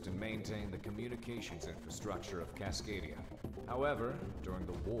boost and maintain the communications infrastructure of Cascadia. However, during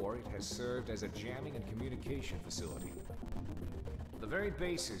the war, it has served as a jamming and communication facility. The very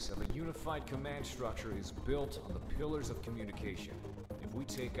basis of a unified command structure is built on the pillars of communication. If we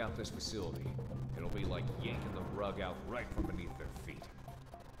take out this facility, it'll be like yanking the rug out right from beneath their feet.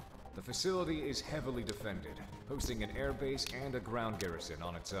 The facility is heavily defended, hosting an airbase and a ground garrison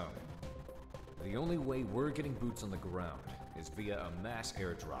on its own. The only way we're getting boots on the ground is via a mass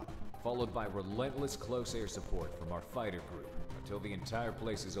airdrop, followed by relentless close air support from our fighter group until the entire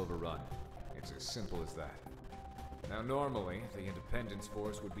place is overrun. It's as simple as that. Now normally, the Independence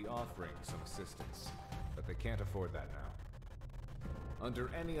Force would be offering some assistance, but they can't afford that now.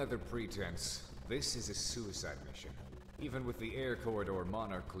 Under any other pretense, this is a suicide mission. Even with the air corridor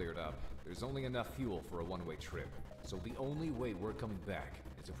Monarch cleared up, there's only enough fuel for a one-way trip. So the only way we're coming back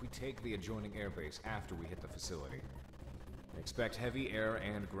is if we take the adjoining airbase after we hit the facility. Expect heavy air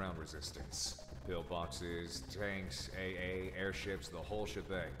and ground resistance. Pillboxes, tanks, AA, airships, the whole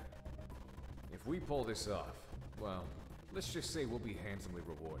shebang. If we pull this off, well, let's just say we'll be handsomely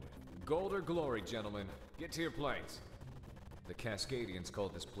rewarded. Gold or glory, gentlemen. Get to your planes. The Cascadians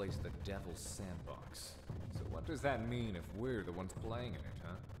called this place the Devil's Sandbox. So what does that mean if we're the ones playing in it,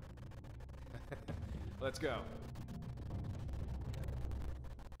 huh? Let's go.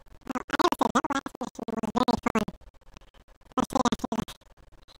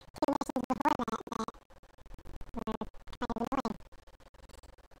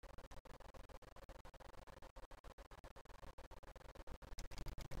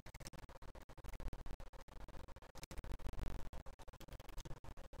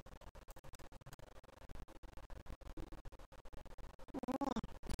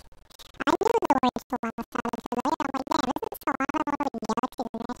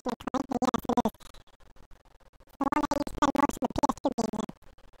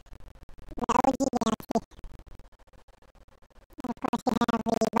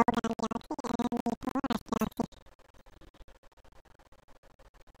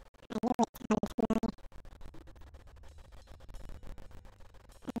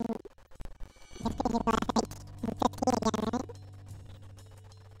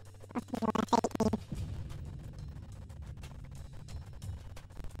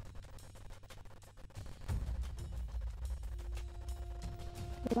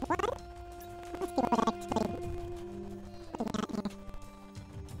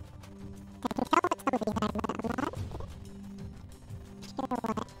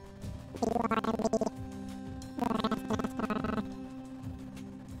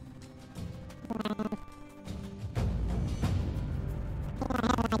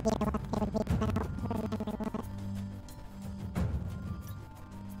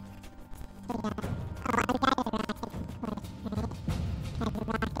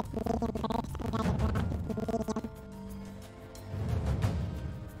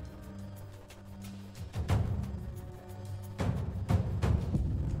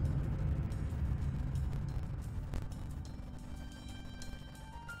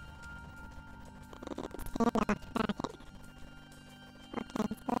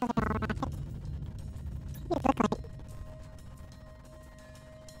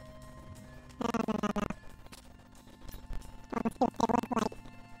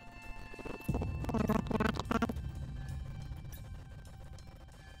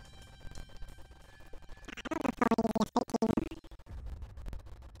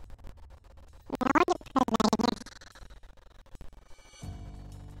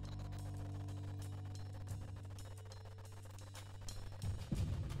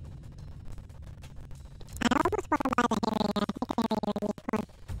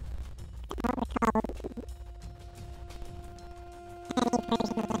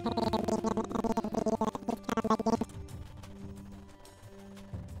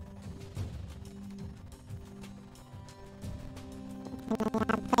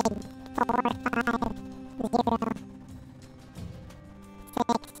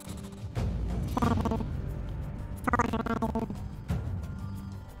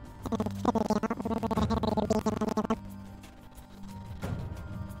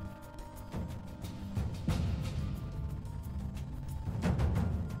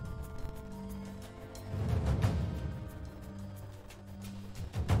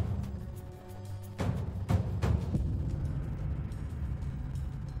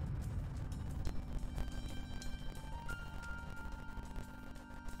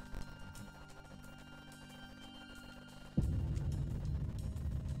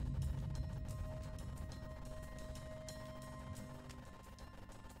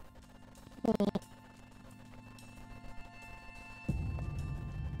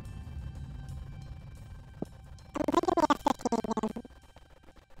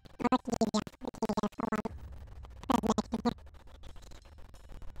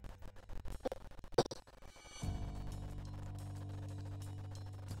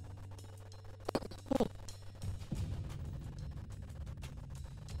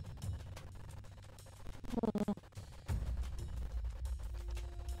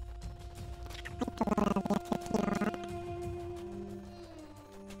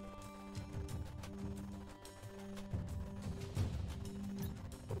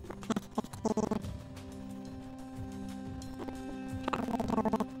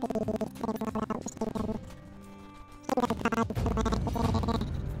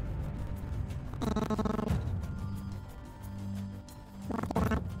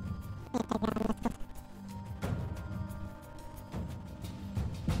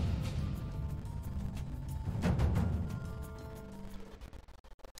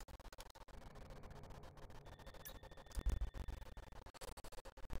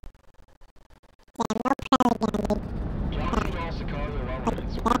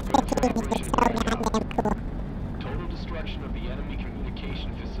 operation right now. Total destruction of the enemy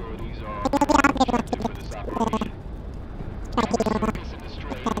communication facilities are our objective for this operation. Circus and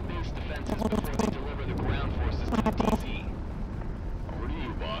destroy any base defenses before they deliver the ground forces to the DZ. Over to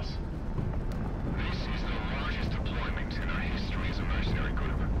you, boss. This is the largest deployment in our history as a mercenary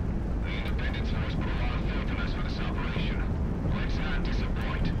group. The Independence Force put a lot of faith in us for this operation. Let's not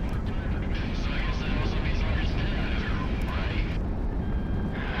disappoint. So I guess that also means you're dead, right?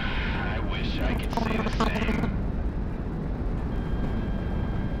 I wish I could say the same.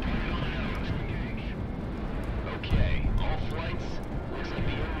 Okay, all flights. Looks like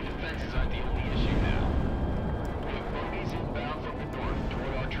the enemy defenses aren't the only issue now. We have bogies inbound from the north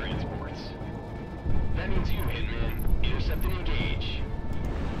toward our transports. That means you, Hitman. Intercept and engage.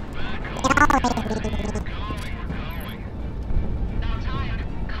 Back off. We're going. Now tired.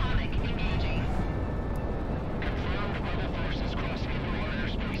 Comic engaging. Confirmed rebel forces crossing into our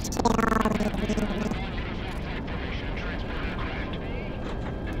airspace. Non-uniform flight formation and transport aircraft.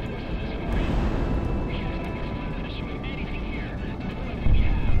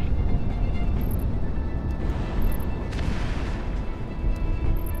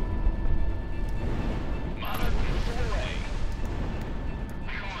 Monarch missile away.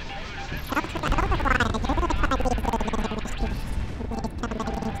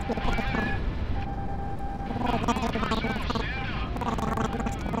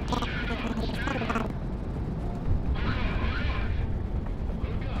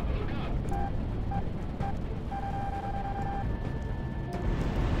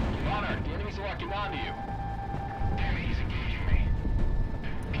 Monarch, the enemy's locking onto you. Damn it, he's engaging me.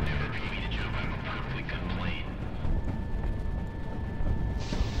 Can never pay me to jump out of a perfectly good plane.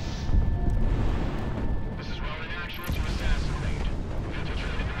 This is Roman actual to assassin raid. We've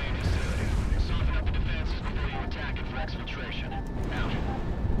infiltrated the main facility. Soften up the defenses before you attack it for exfiltration. Out.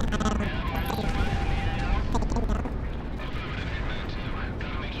 Affirmative, Hitman 2.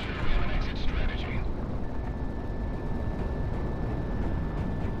 Gotta make sure we have an exit strategy.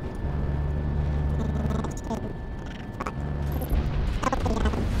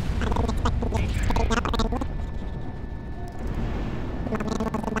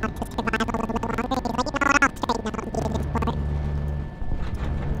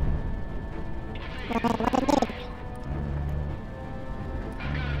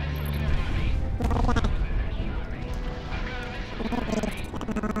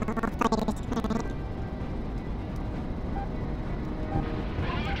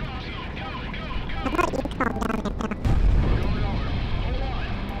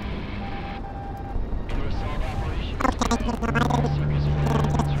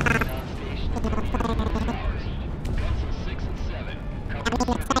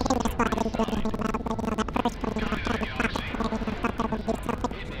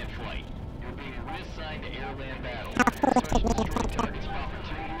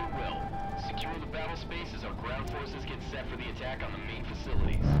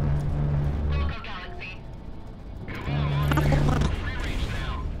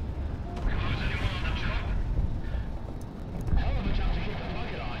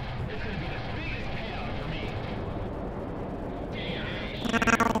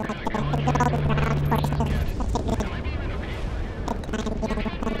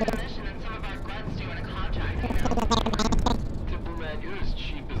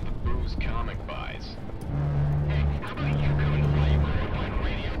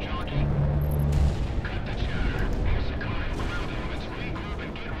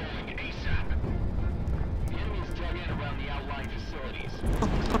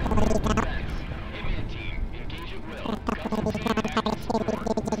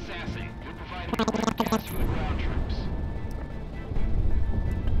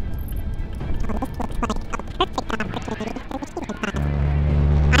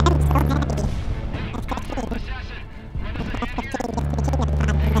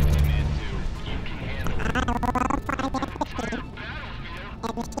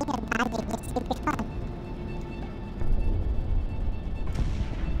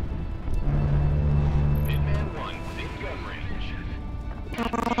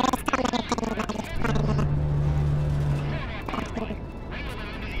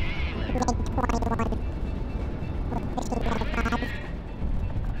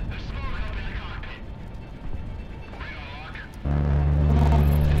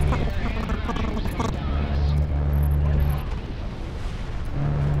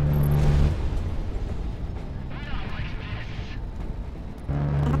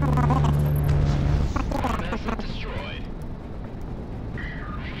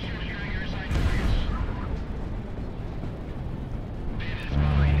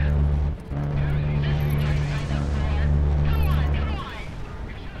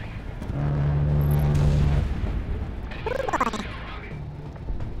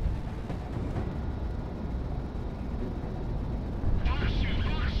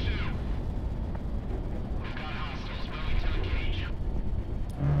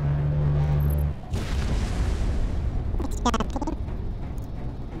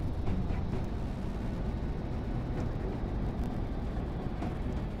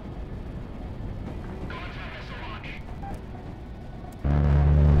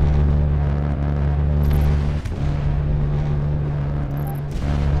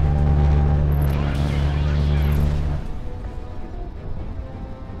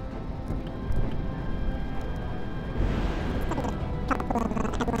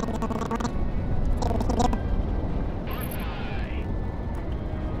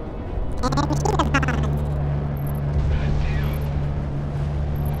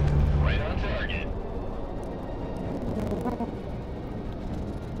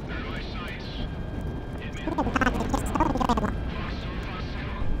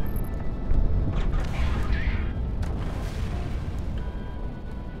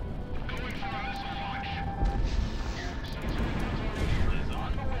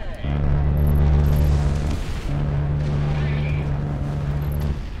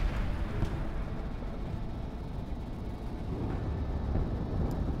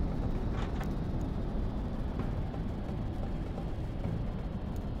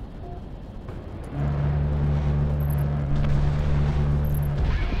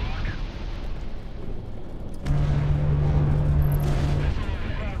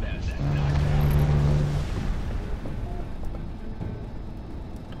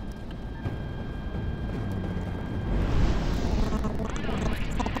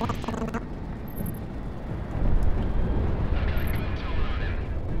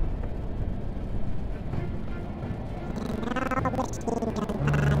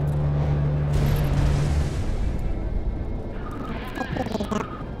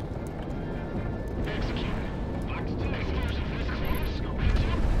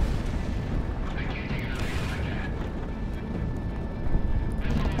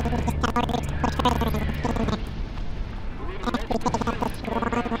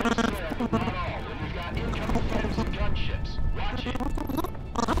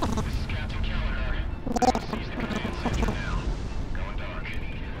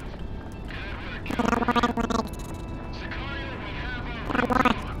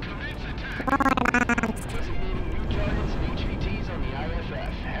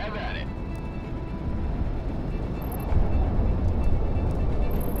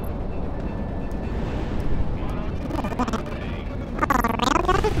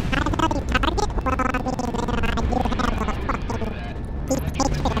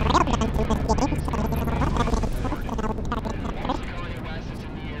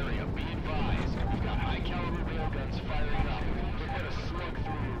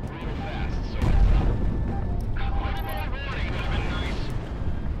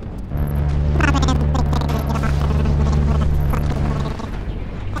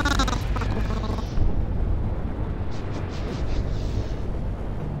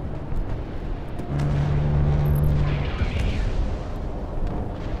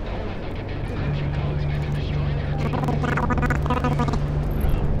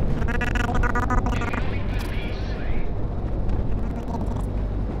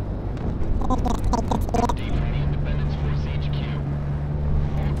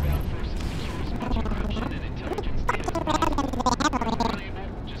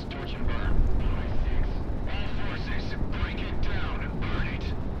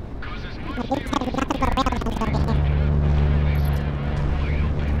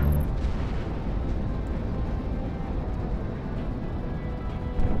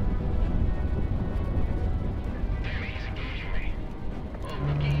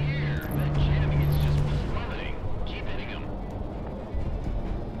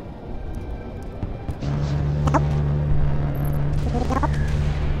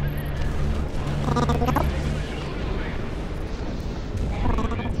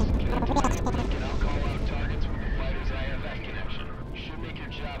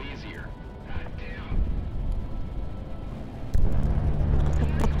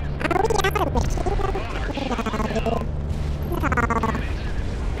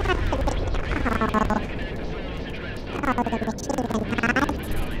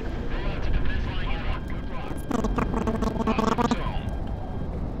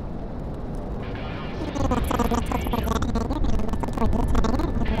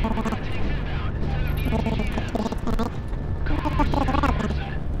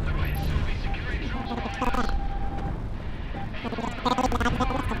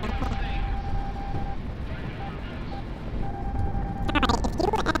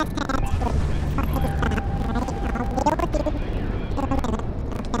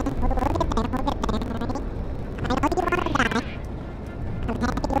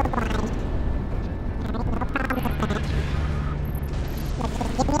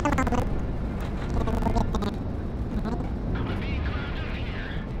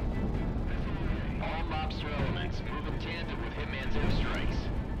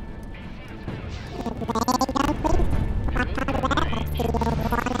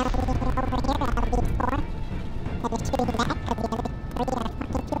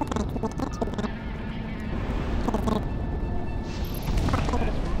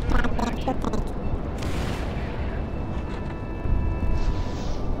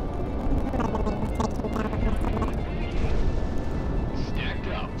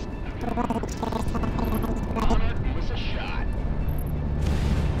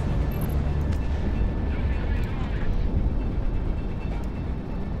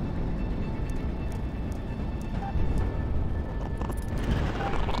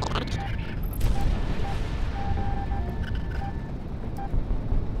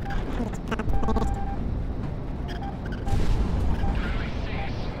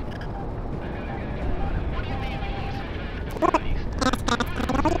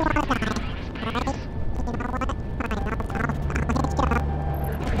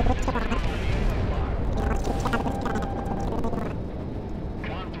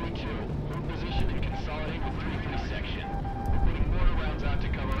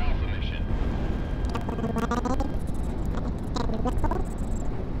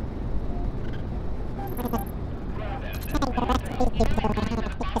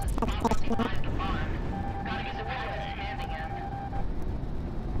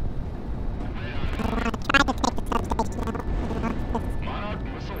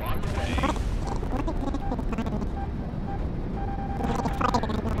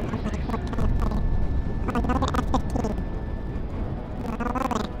 I'm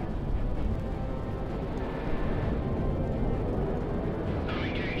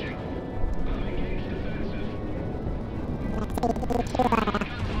engaging. I'm engaged defensive.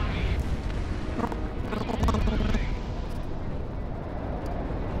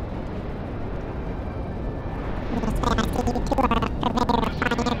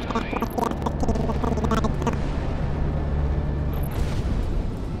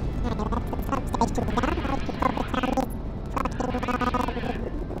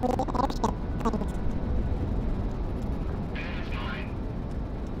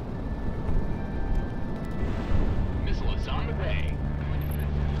 Missile is on the way.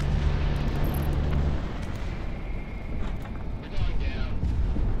 We're going down.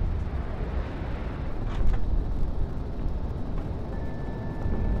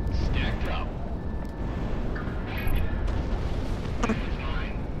 Stacked up. It's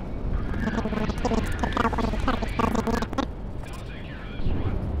mine. I'll take care of this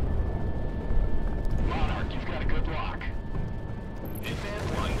one. Monarch, you've got a good lock.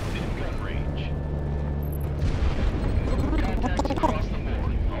 Hitman 1 within gun range. Contacts across the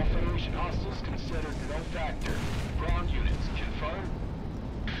board. All Federation hostiles considered no factor. Ground units, confirm?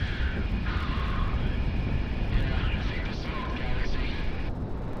 Yeah, I think this is smooth, Galaxy.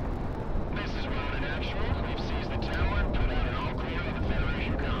 This is Ron in actual. We've seized the tower and put out an all-clear on the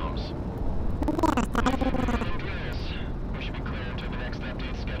Federation comms. Andreas, we should be clear to the next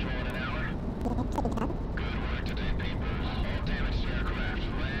update schedule in an hour. Good work today, people. All damaged aircraft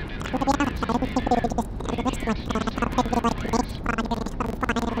land and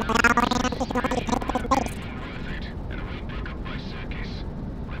Perfect. And await pickup by circus.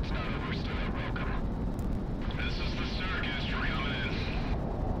 Let's not overstay our welcome. This is the circus for coming in.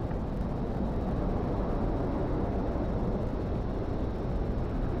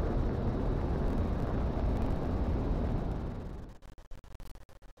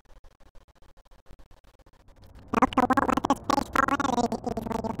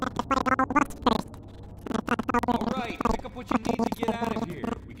 Alright, pick up what you need to get out of here.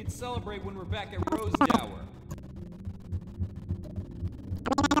 We can celebrate when we're back at Rose Tower.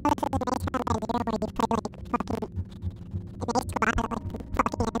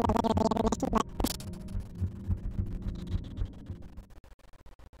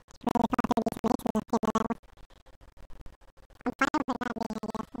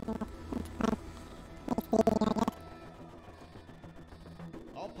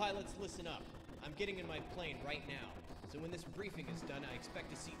 All pilots, listen up. I'm getting in my plane right now. So when this briefing is done, I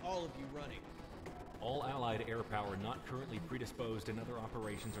expect to see all of you running. All Allied air power not currently predisposed in other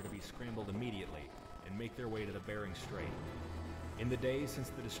operations are to be scrambled immediately and make their way to the Bering Strait. In the days since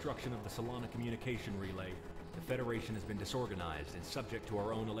the destruction of the Solana communication relay, the Federation has been disorganized and subject to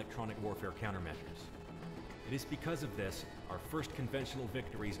our own electronic warfare countermeasures. It is because of this, our first conventional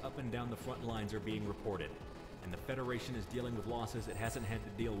victories up and down the front lines are being reported, and the Federation is dealing with losses it hasn't had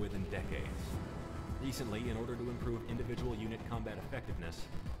to deal with in decades. Recently, in order to improve individual unit combat effectiveness,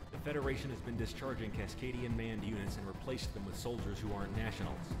 the Federation has been discharging Cascadian manned units and replaced them with soldiers who aren't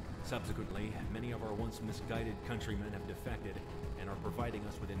nationals. Subsequently, many of our once misguided countrymen have defected and are providing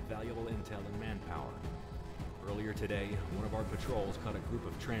us with invaluable intel and manpower. Earlier today, one of our patrols caught a group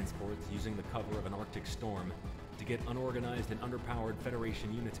of transports using the cover of an Arctic storm to get unorganized and underpowered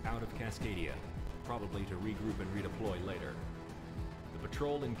Federation units out of Cascadia, probably to regroup and redeploy later. The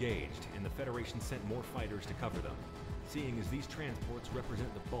patrol engaged, and the Federation sent more fighters to cover them. Seeing as these transports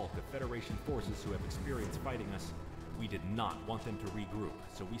represent the bulk of Federation forces who have experience fighting us, we did not want them to regroup,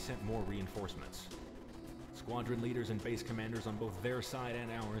 so we sent more reinforcements. Squadron leaders and base commanders on both their side and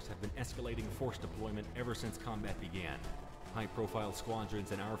ours have been escalating force deployment ever since combat began. High-profile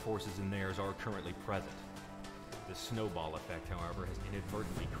squadrons and our forces in theirs are currently present. The snowball effect, however, has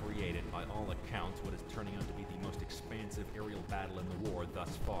inadvertently created, by all accounts, what is turning out to be the most expansive aerial battle in the war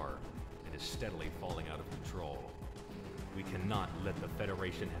thus far, and is steadily falling out of control. We cannot let the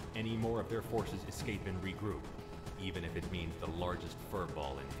Federation have any more of their forces escape and regroup, even if it means the largest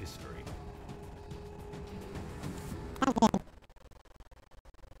furball in history.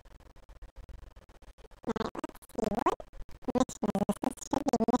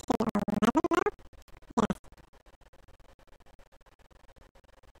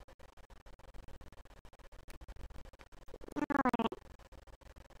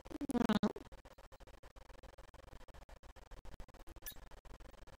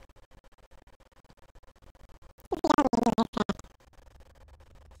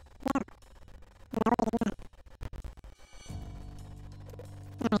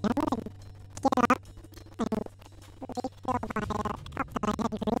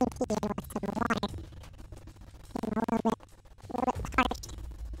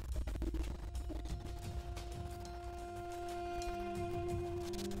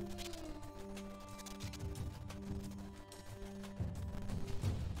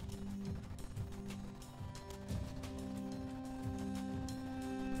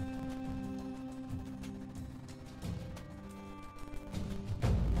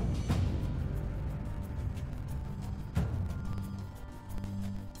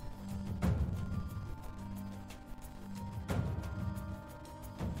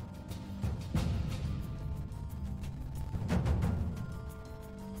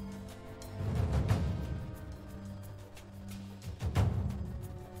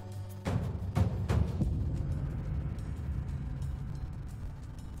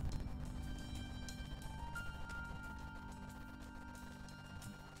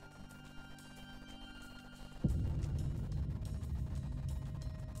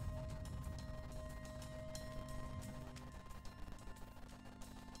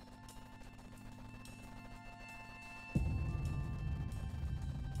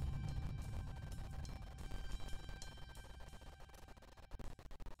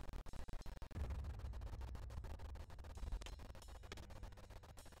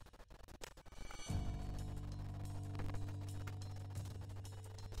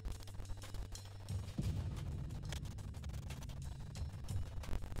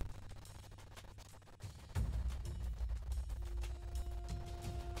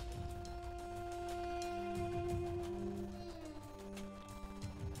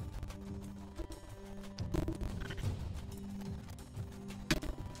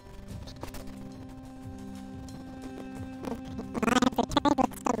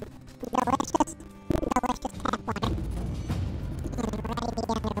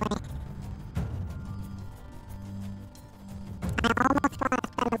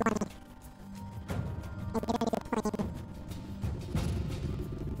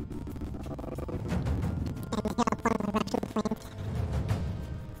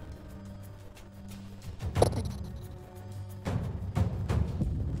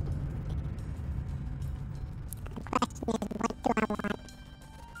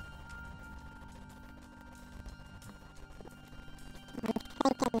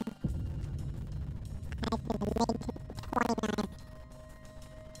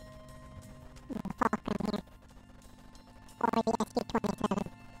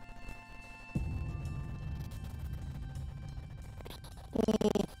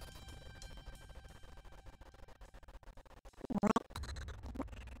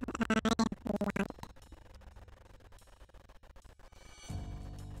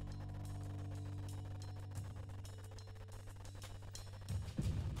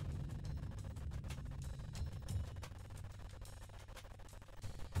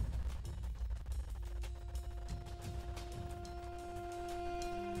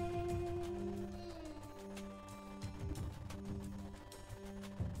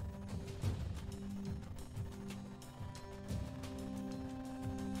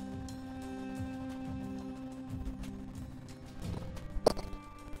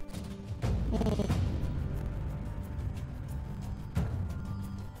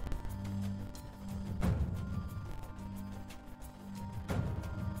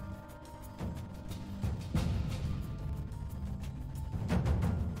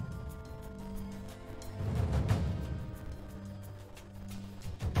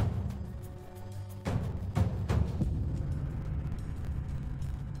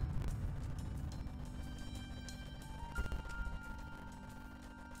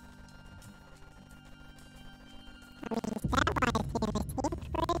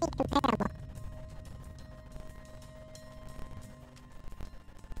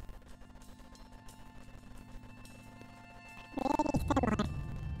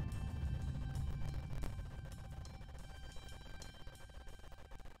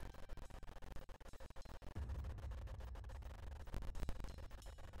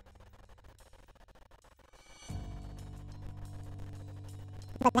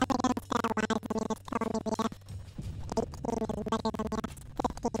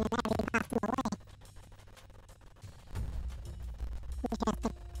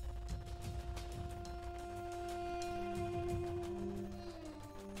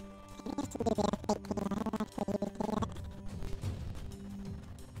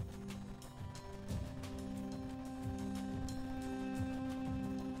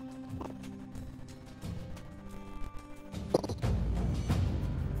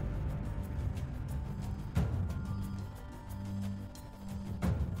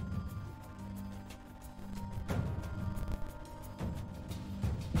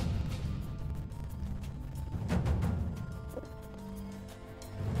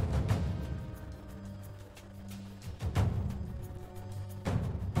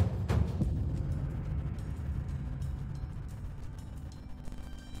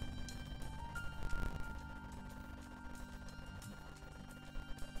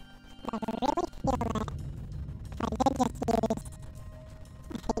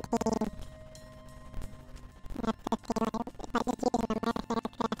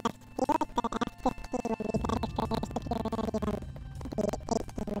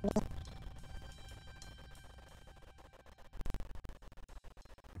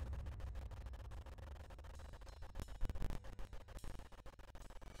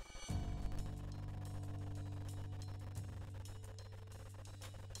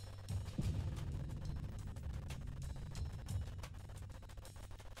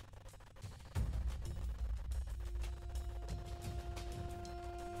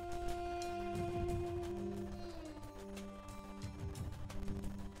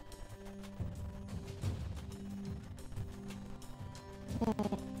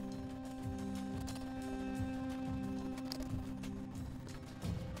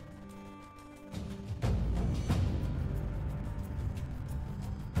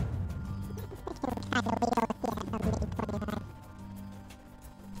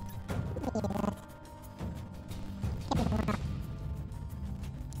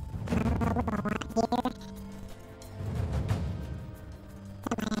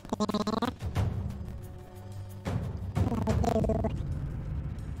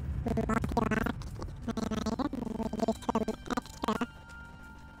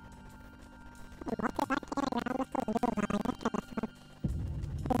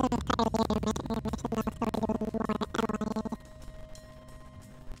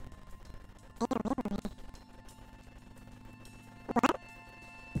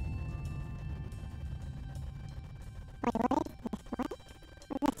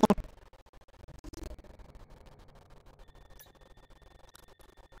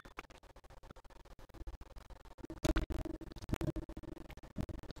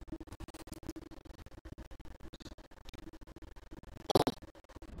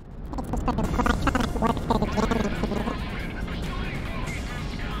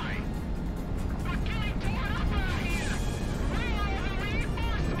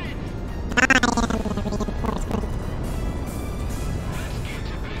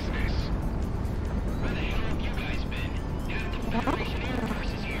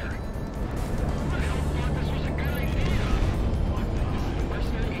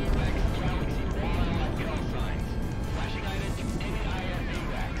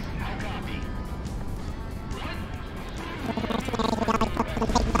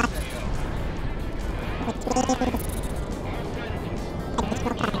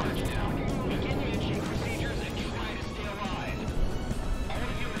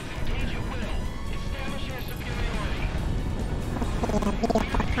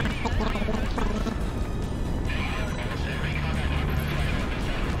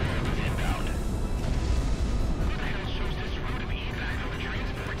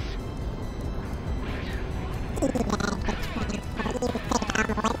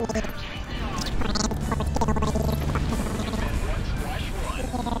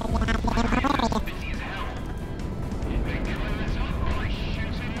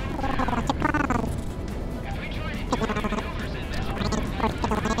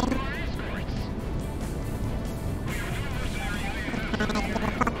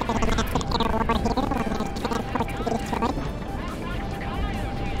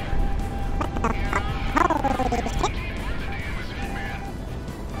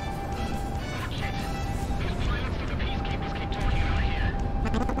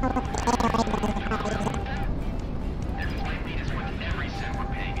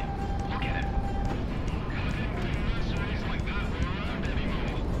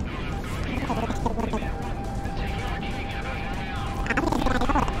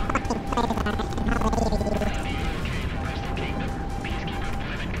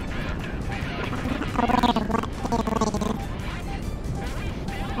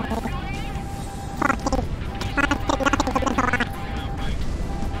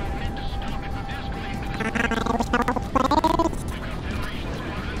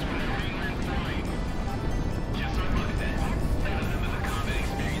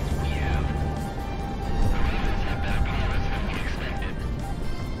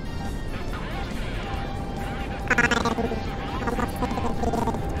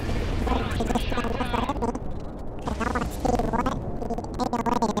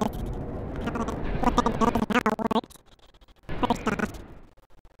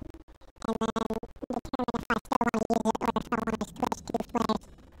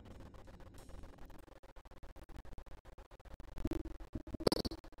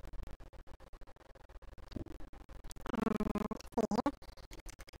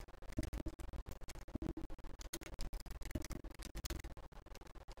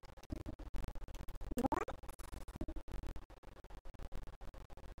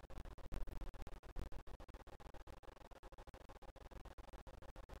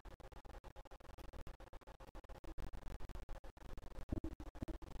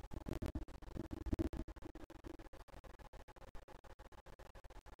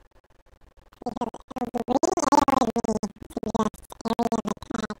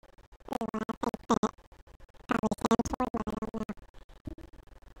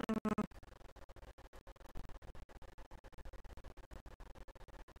 This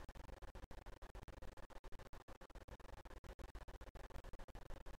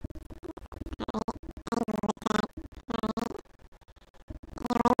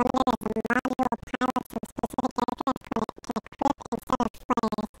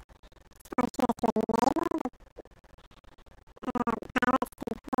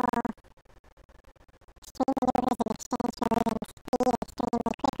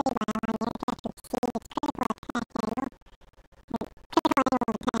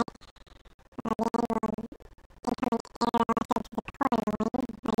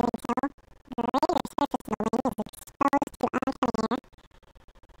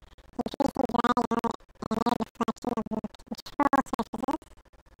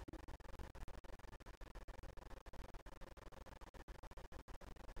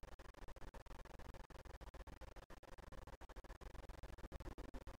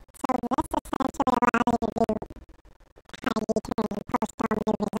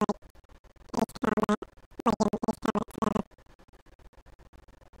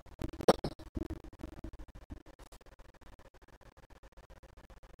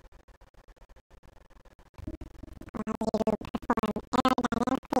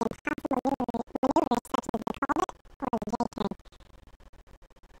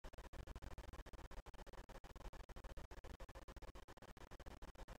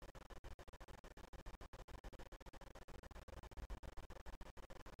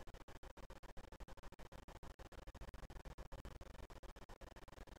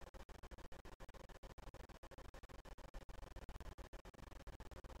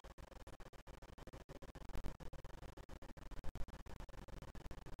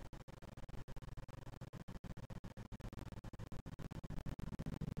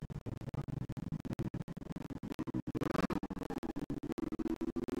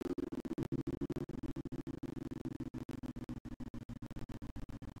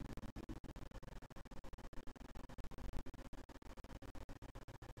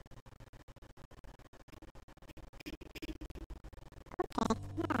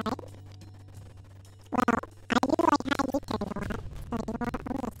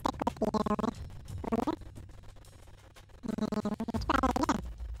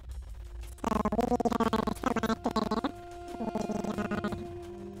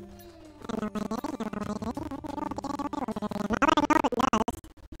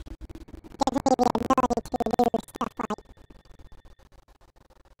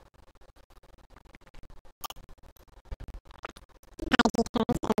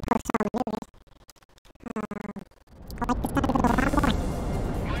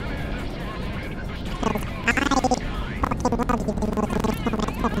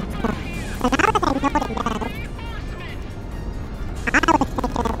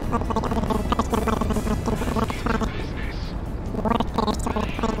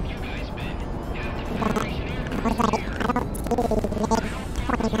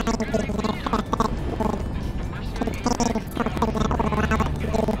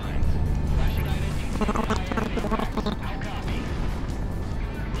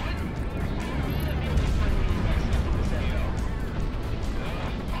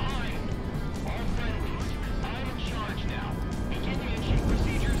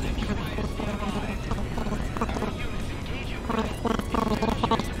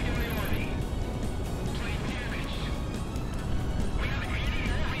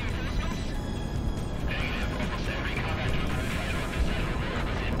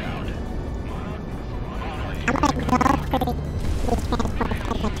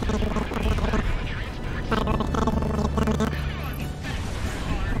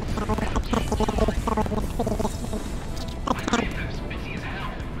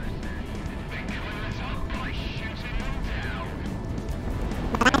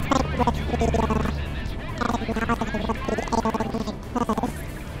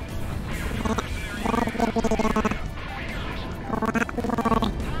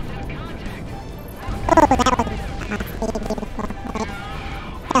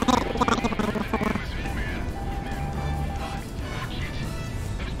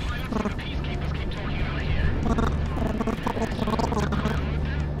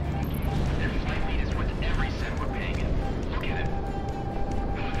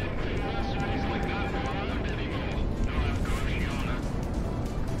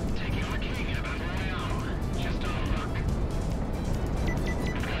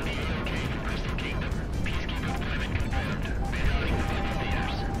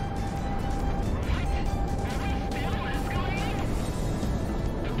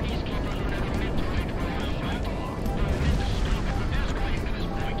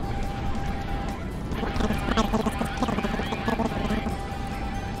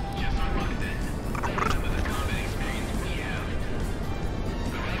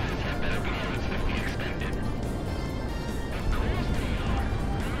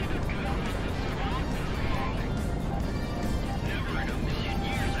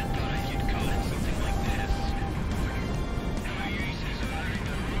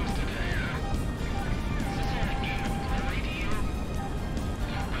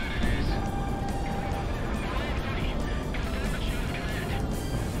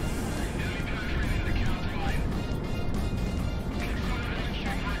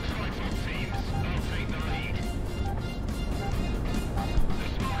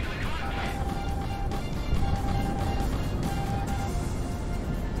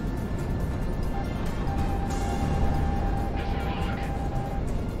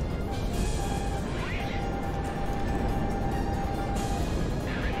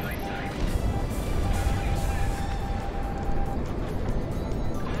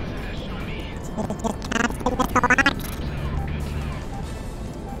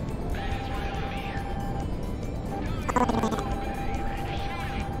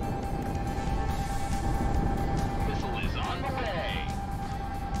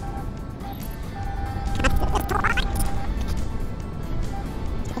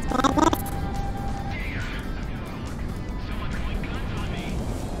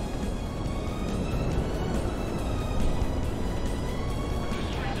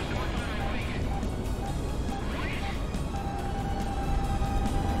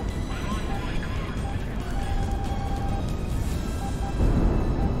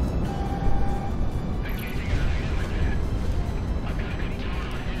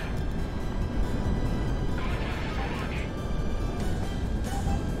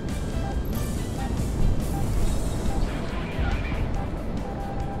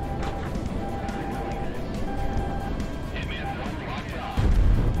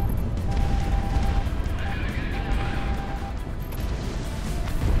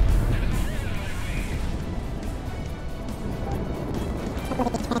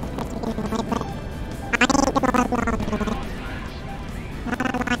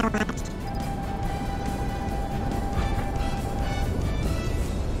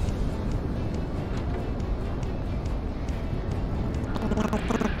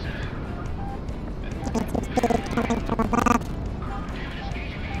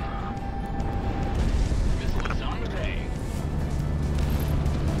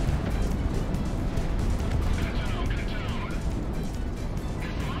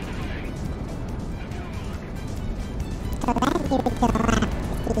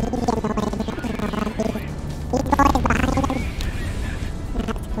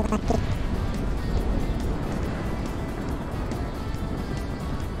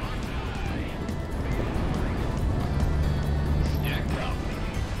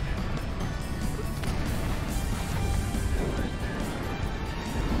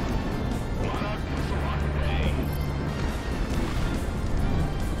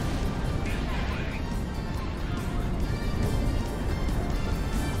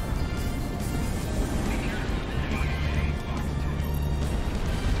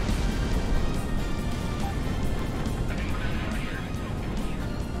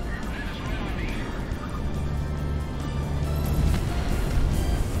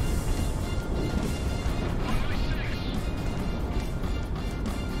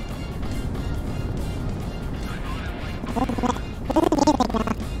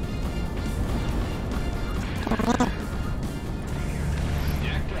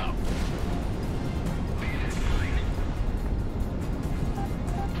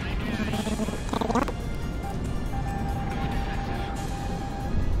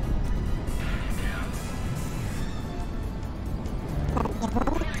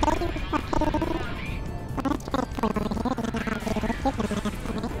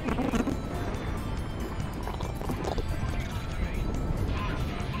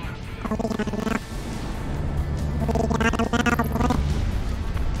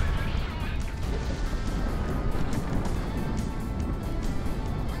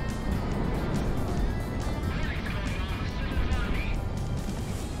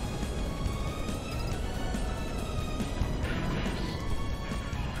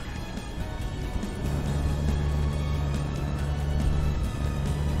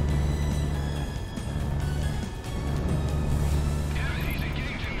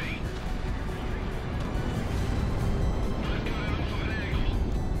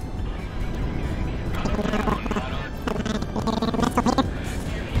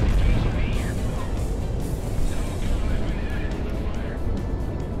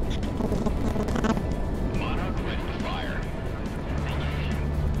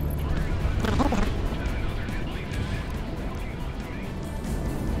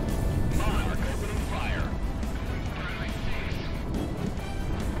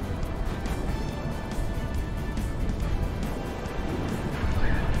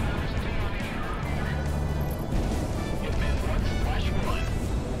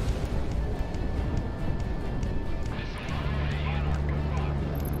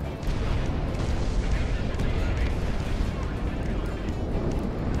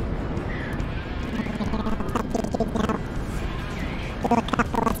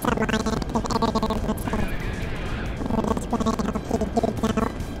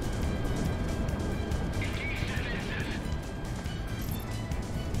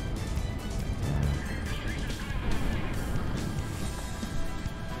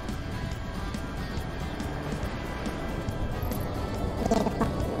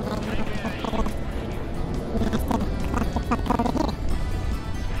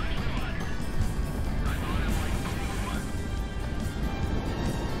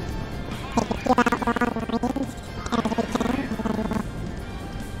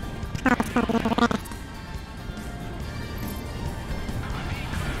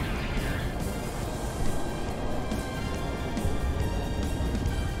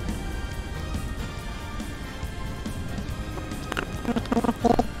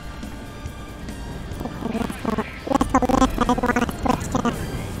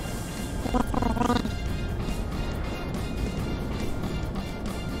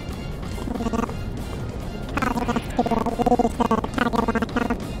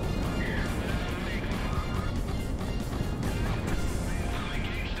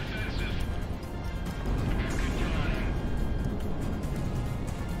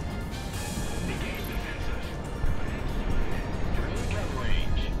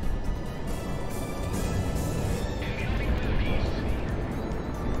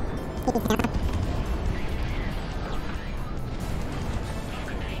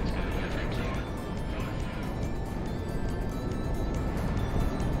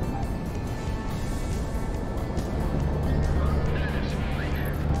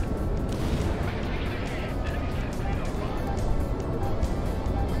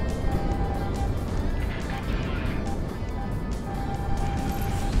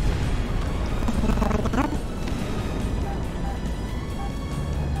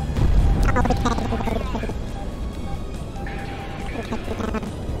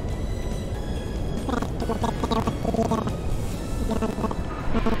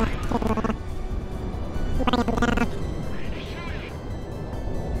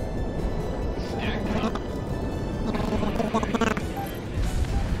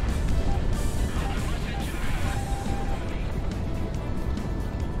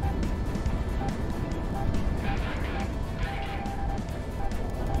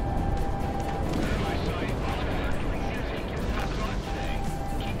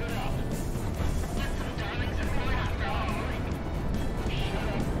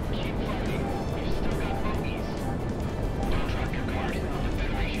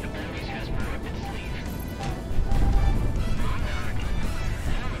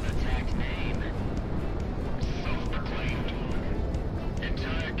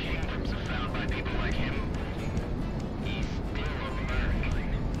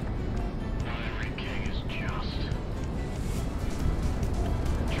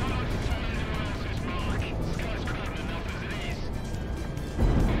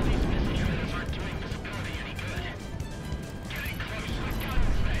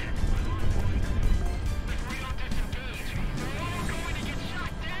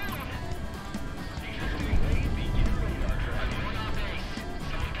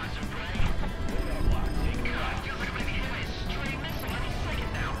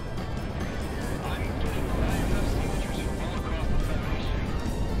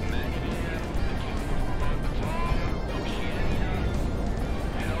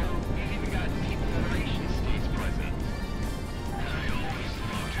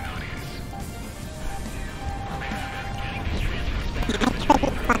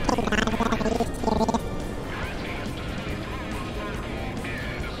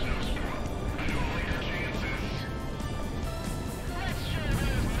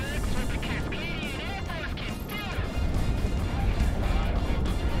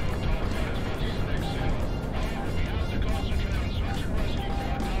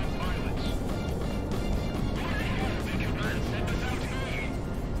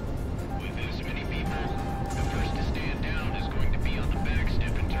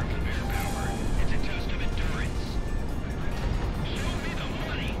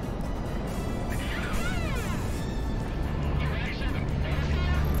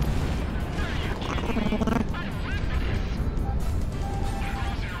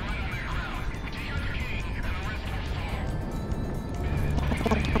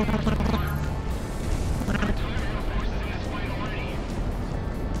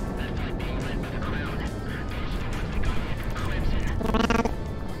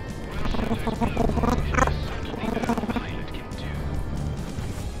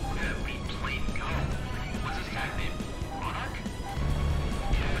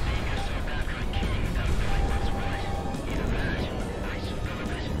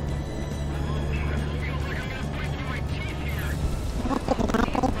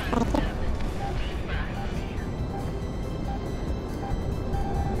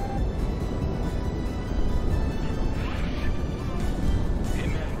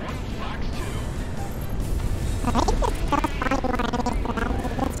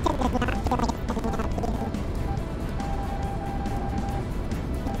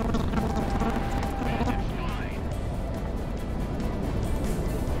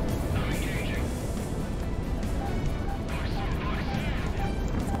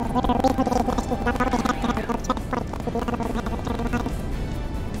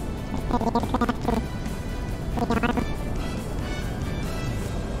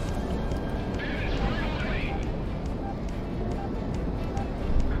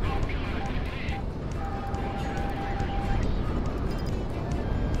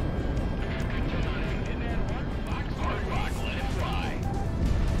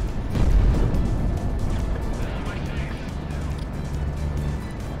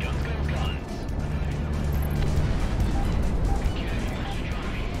Guns, guns, guns.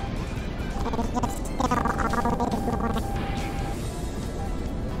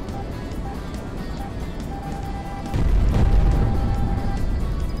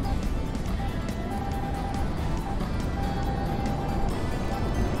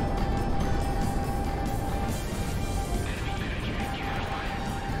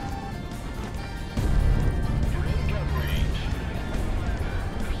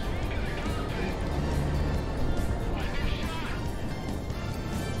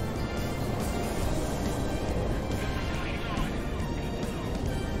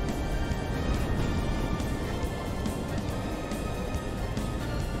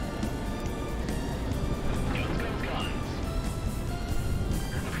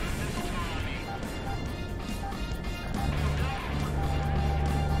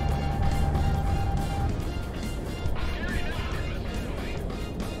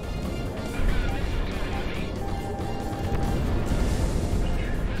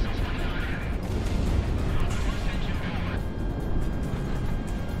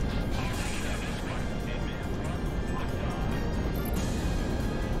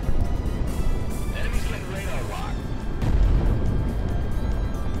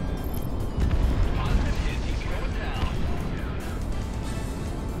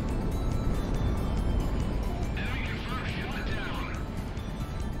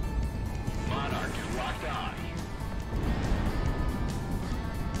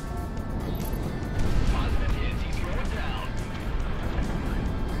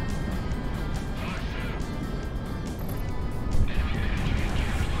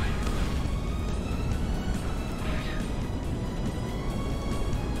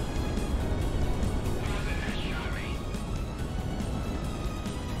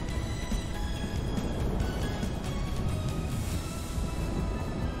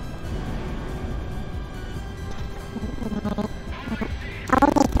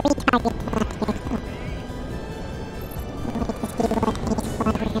 charm.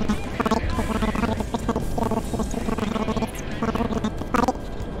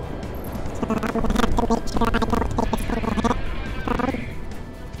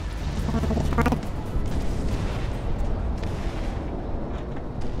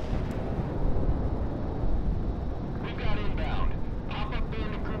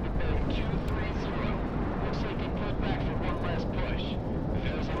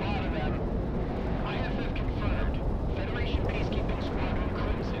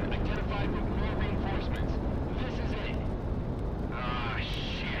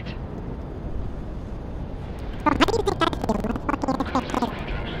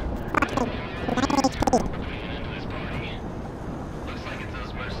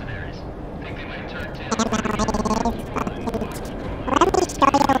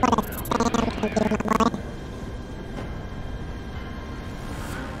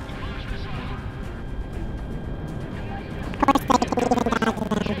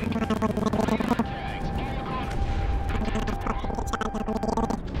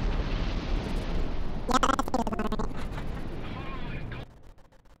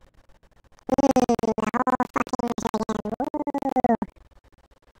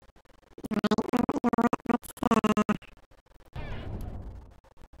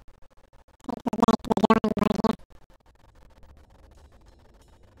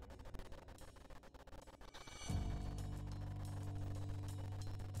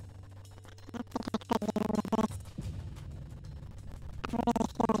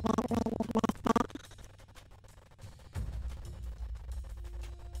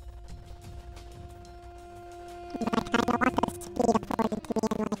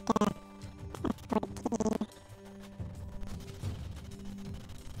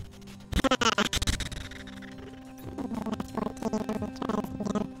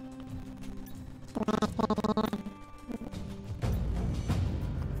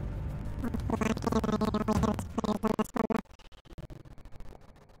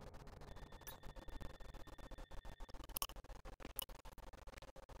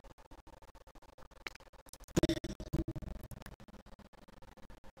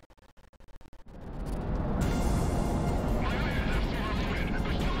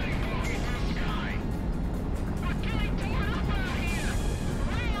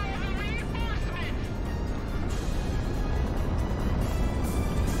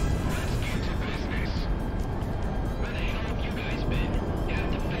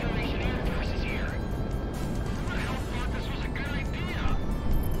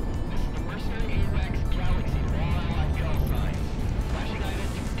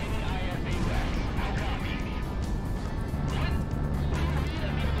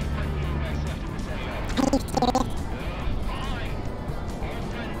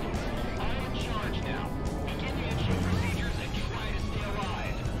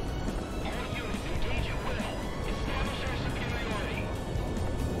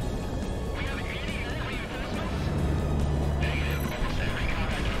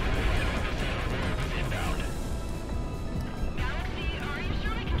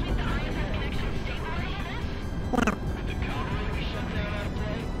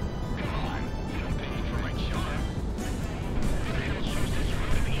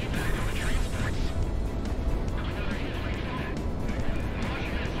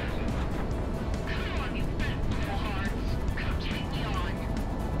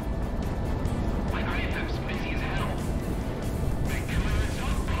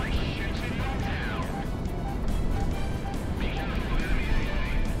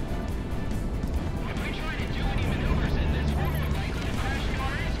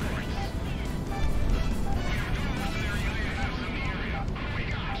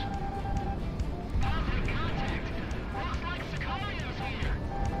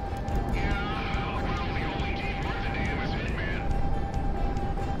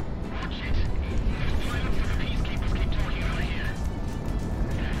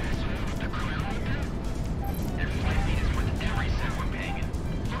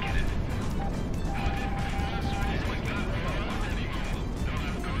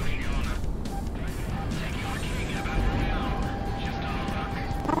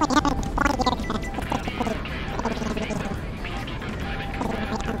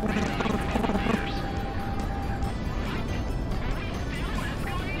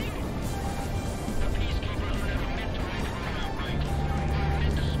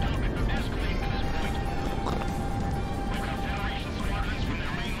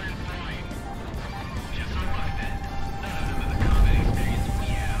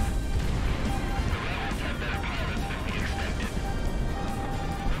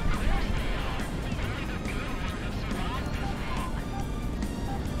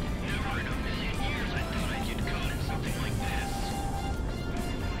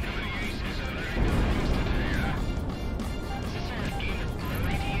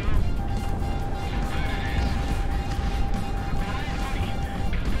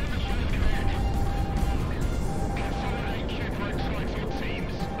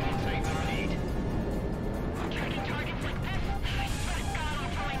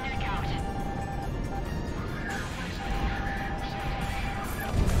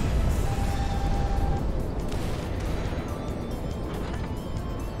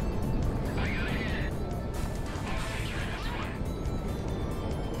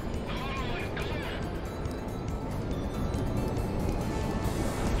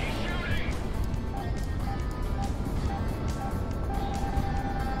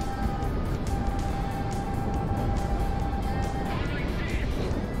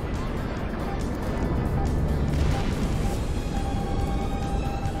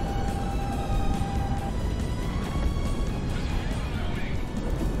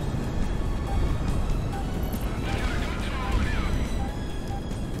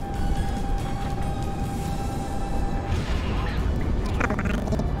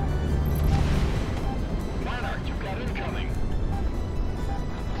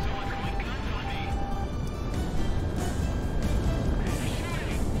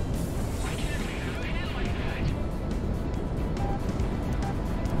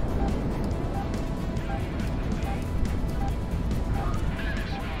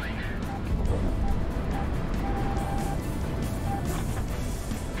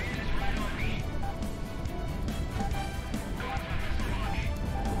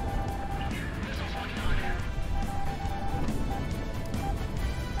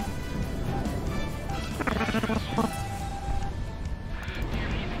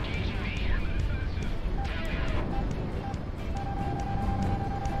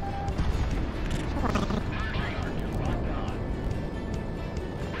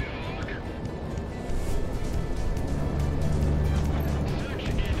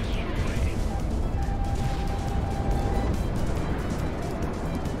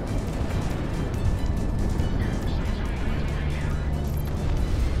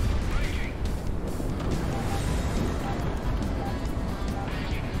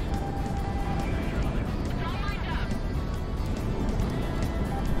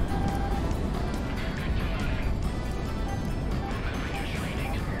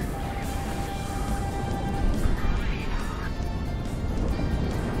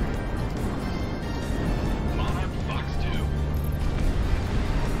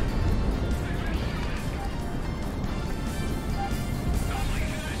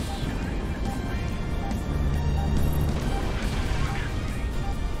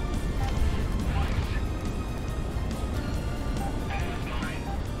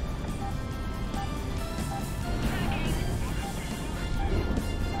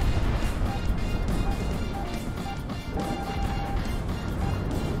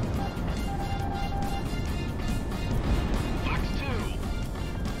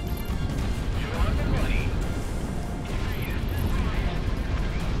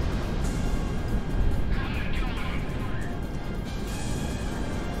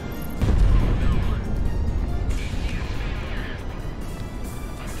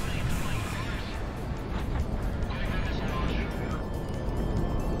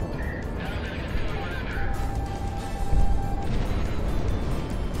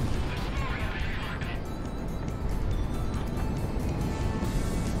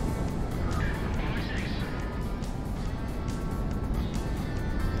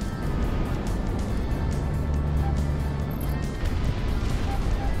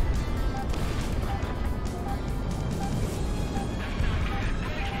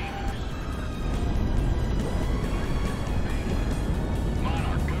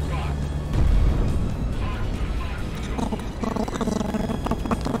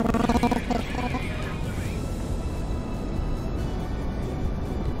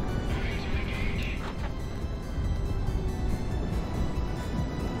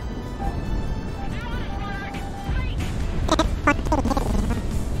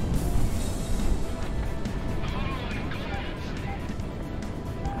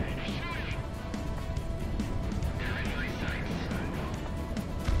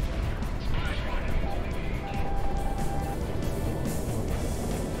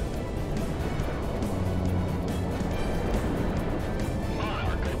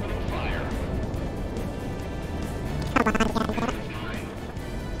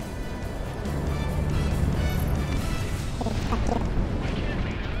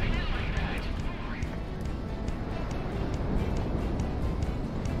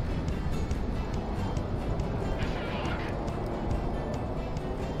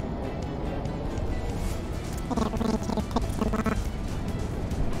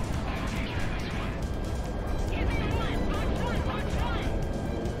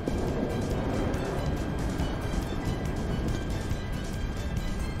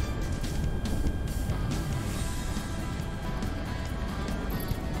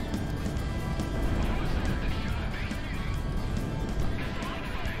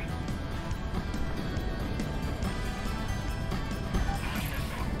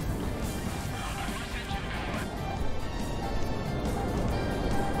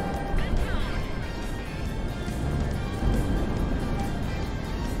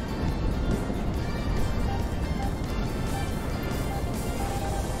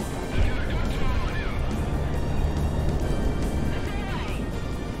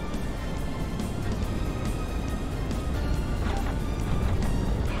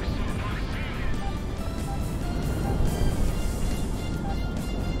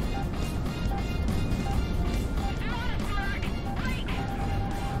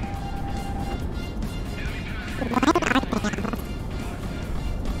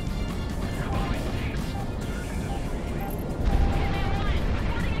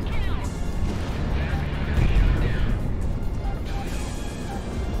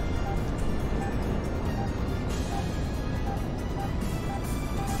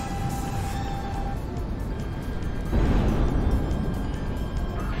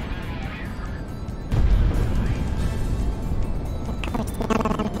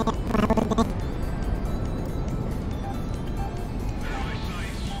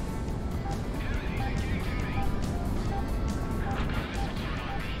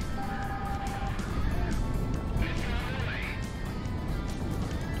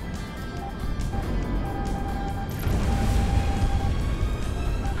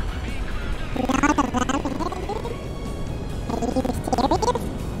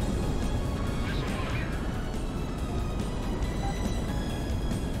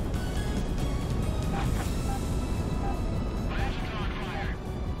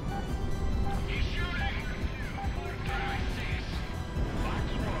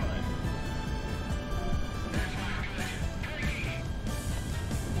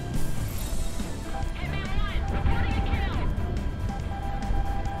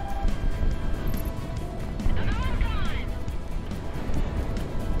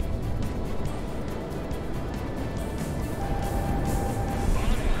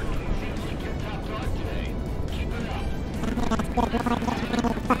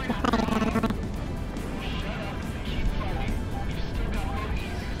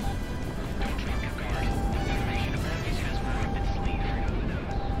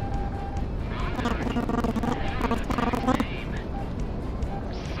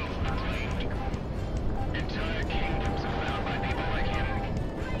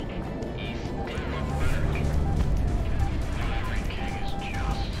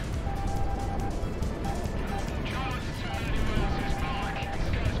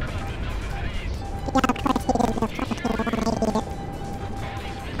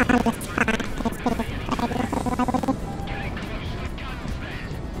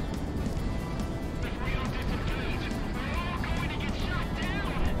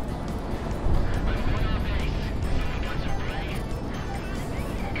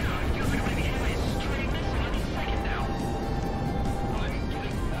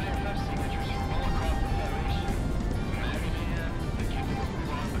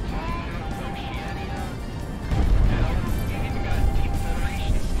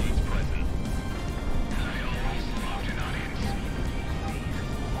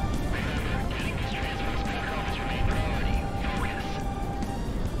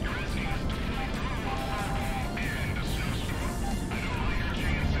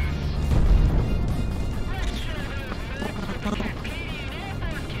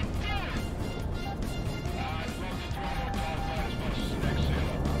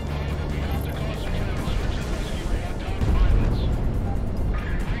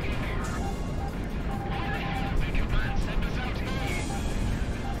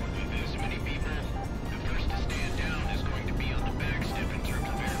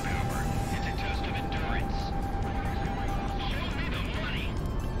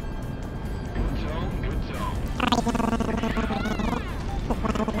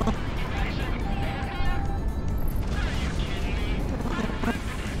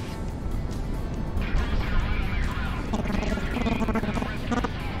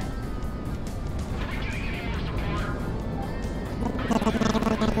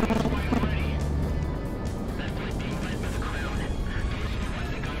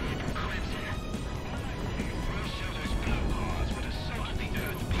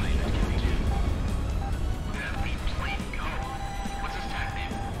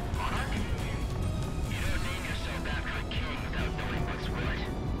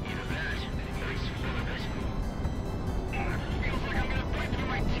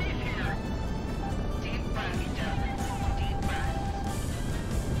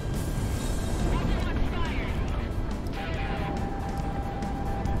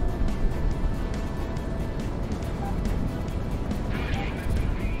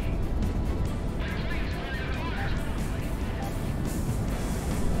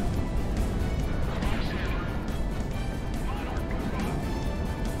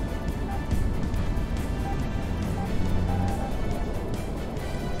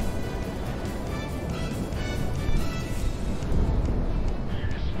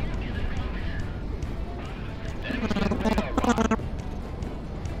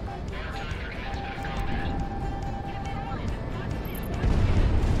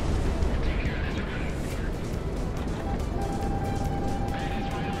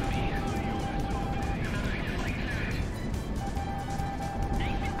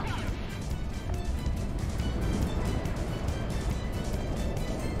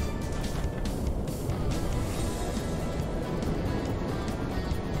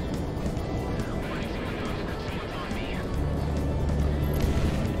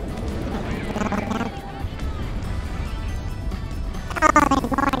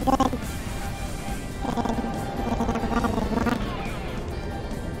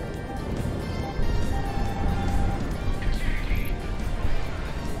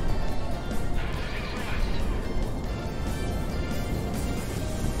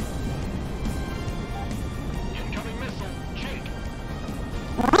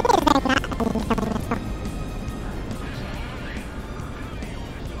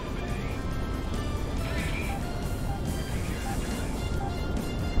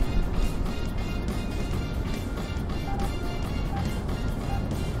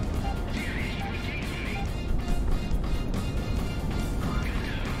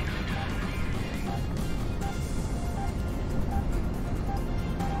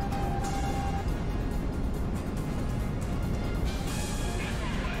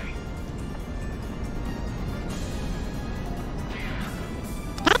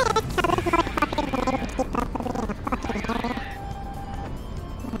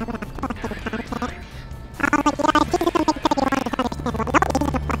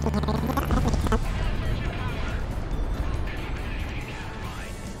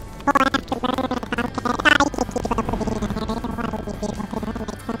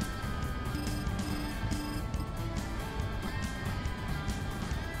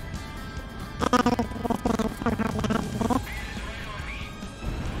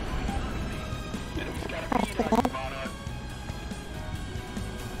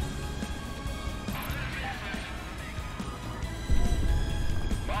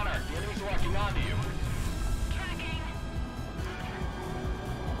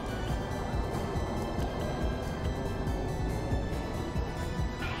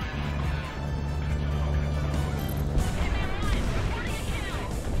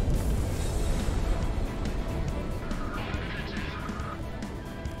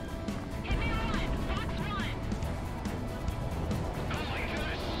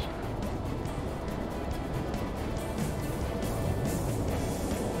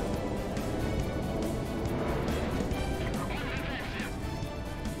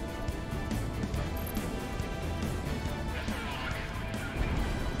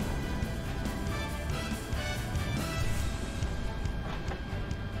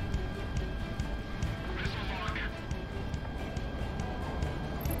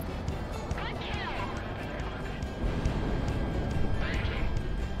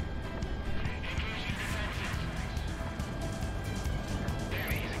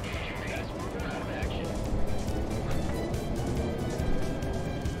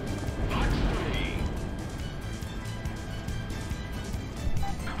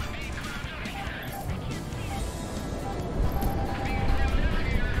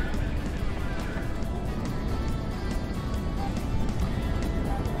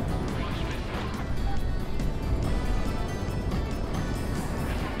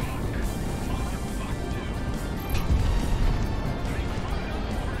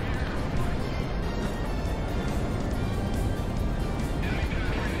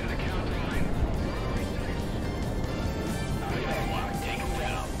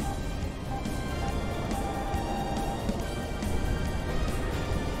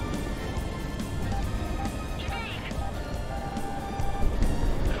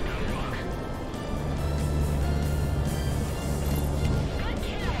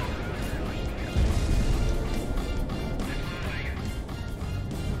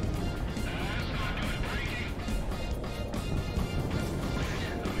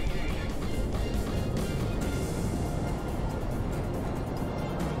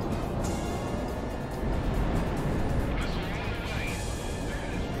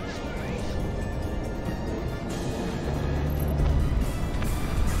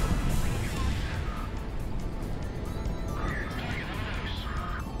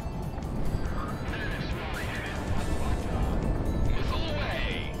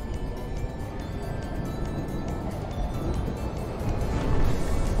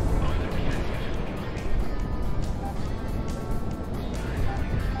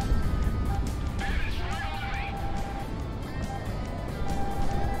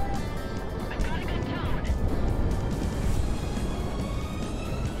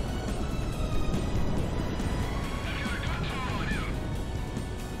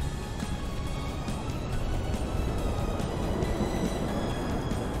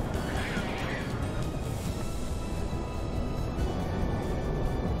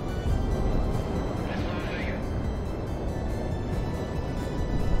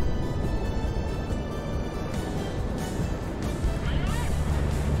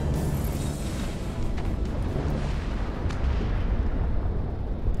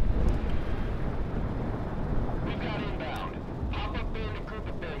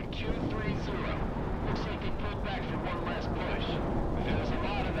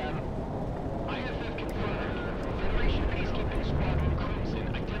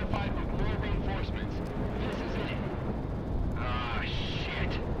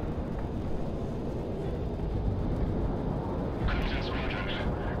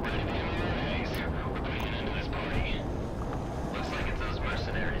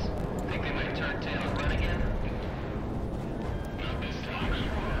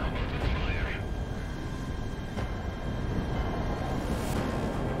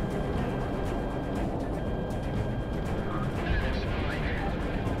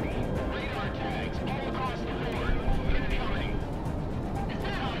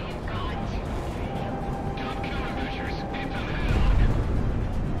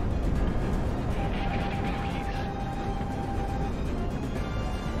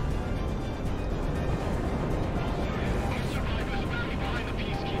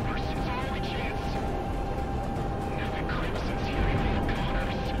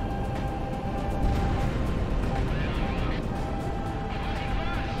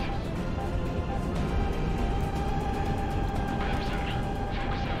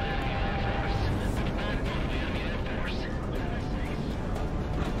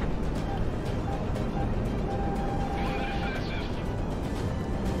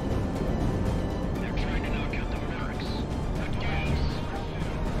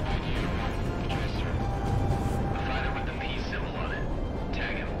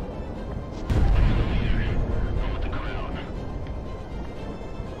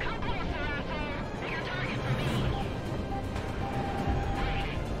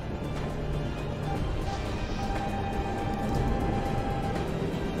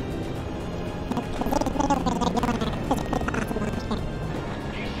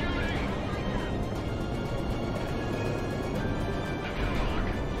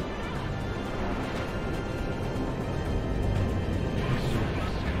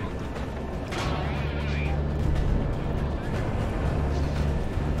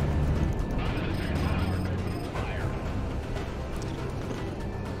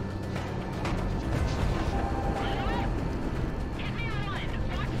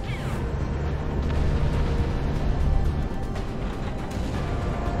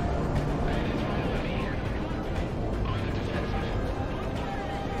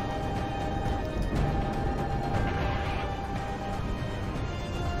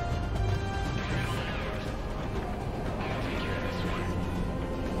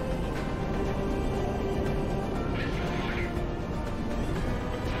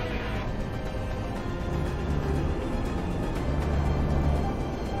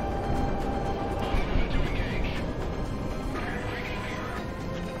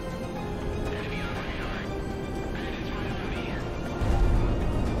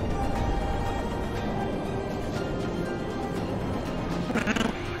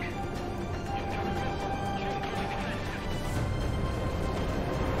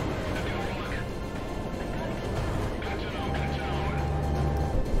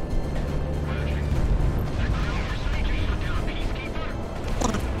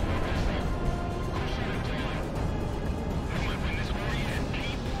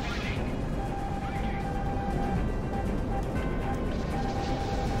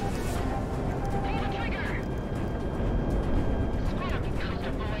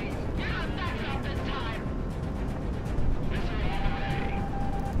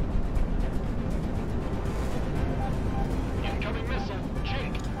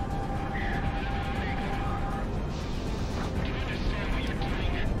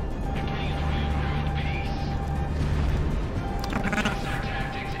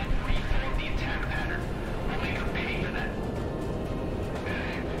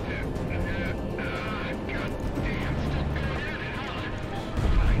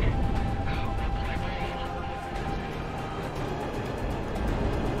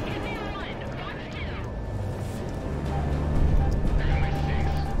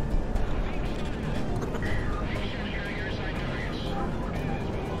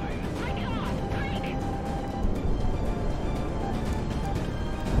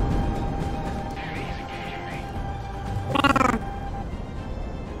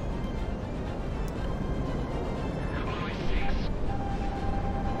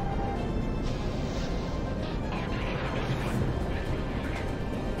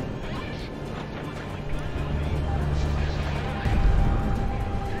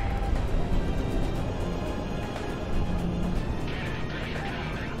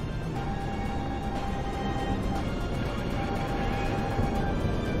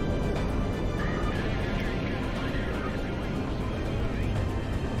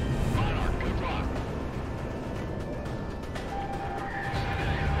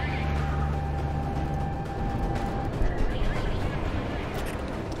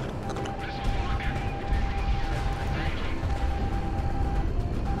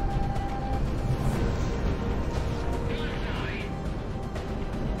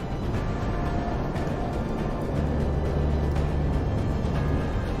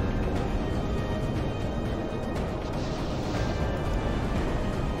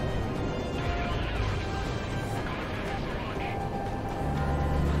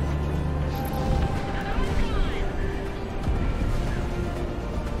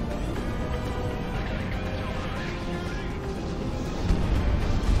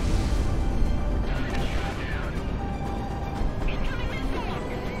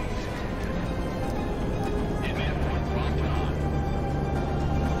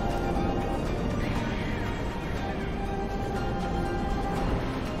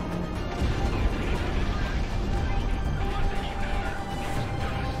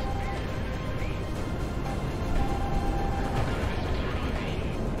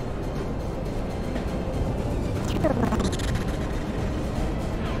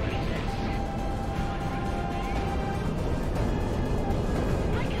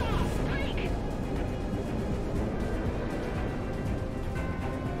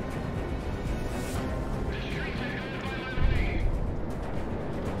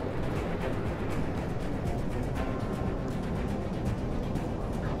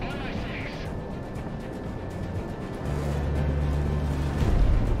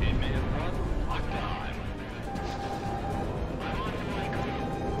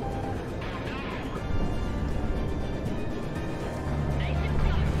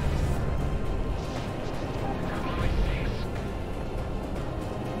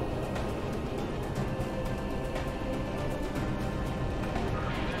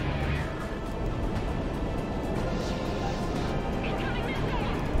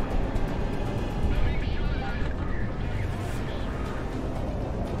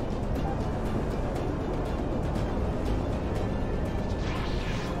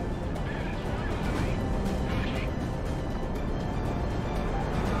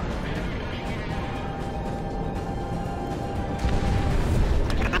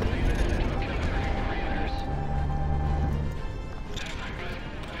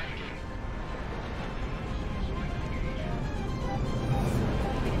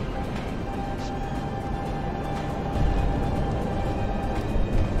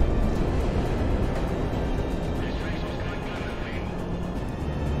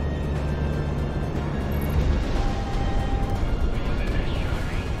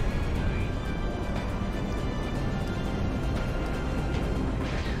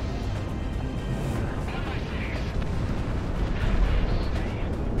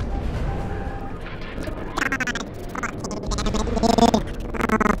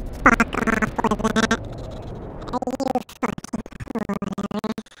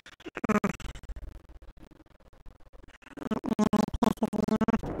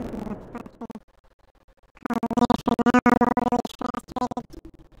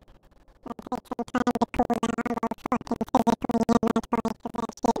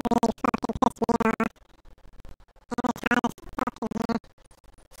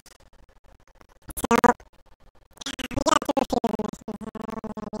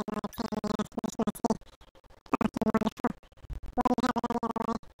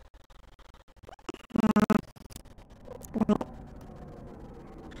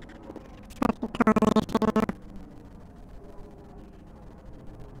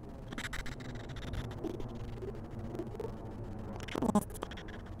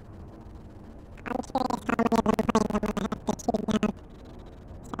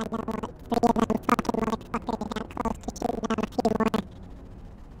 Later.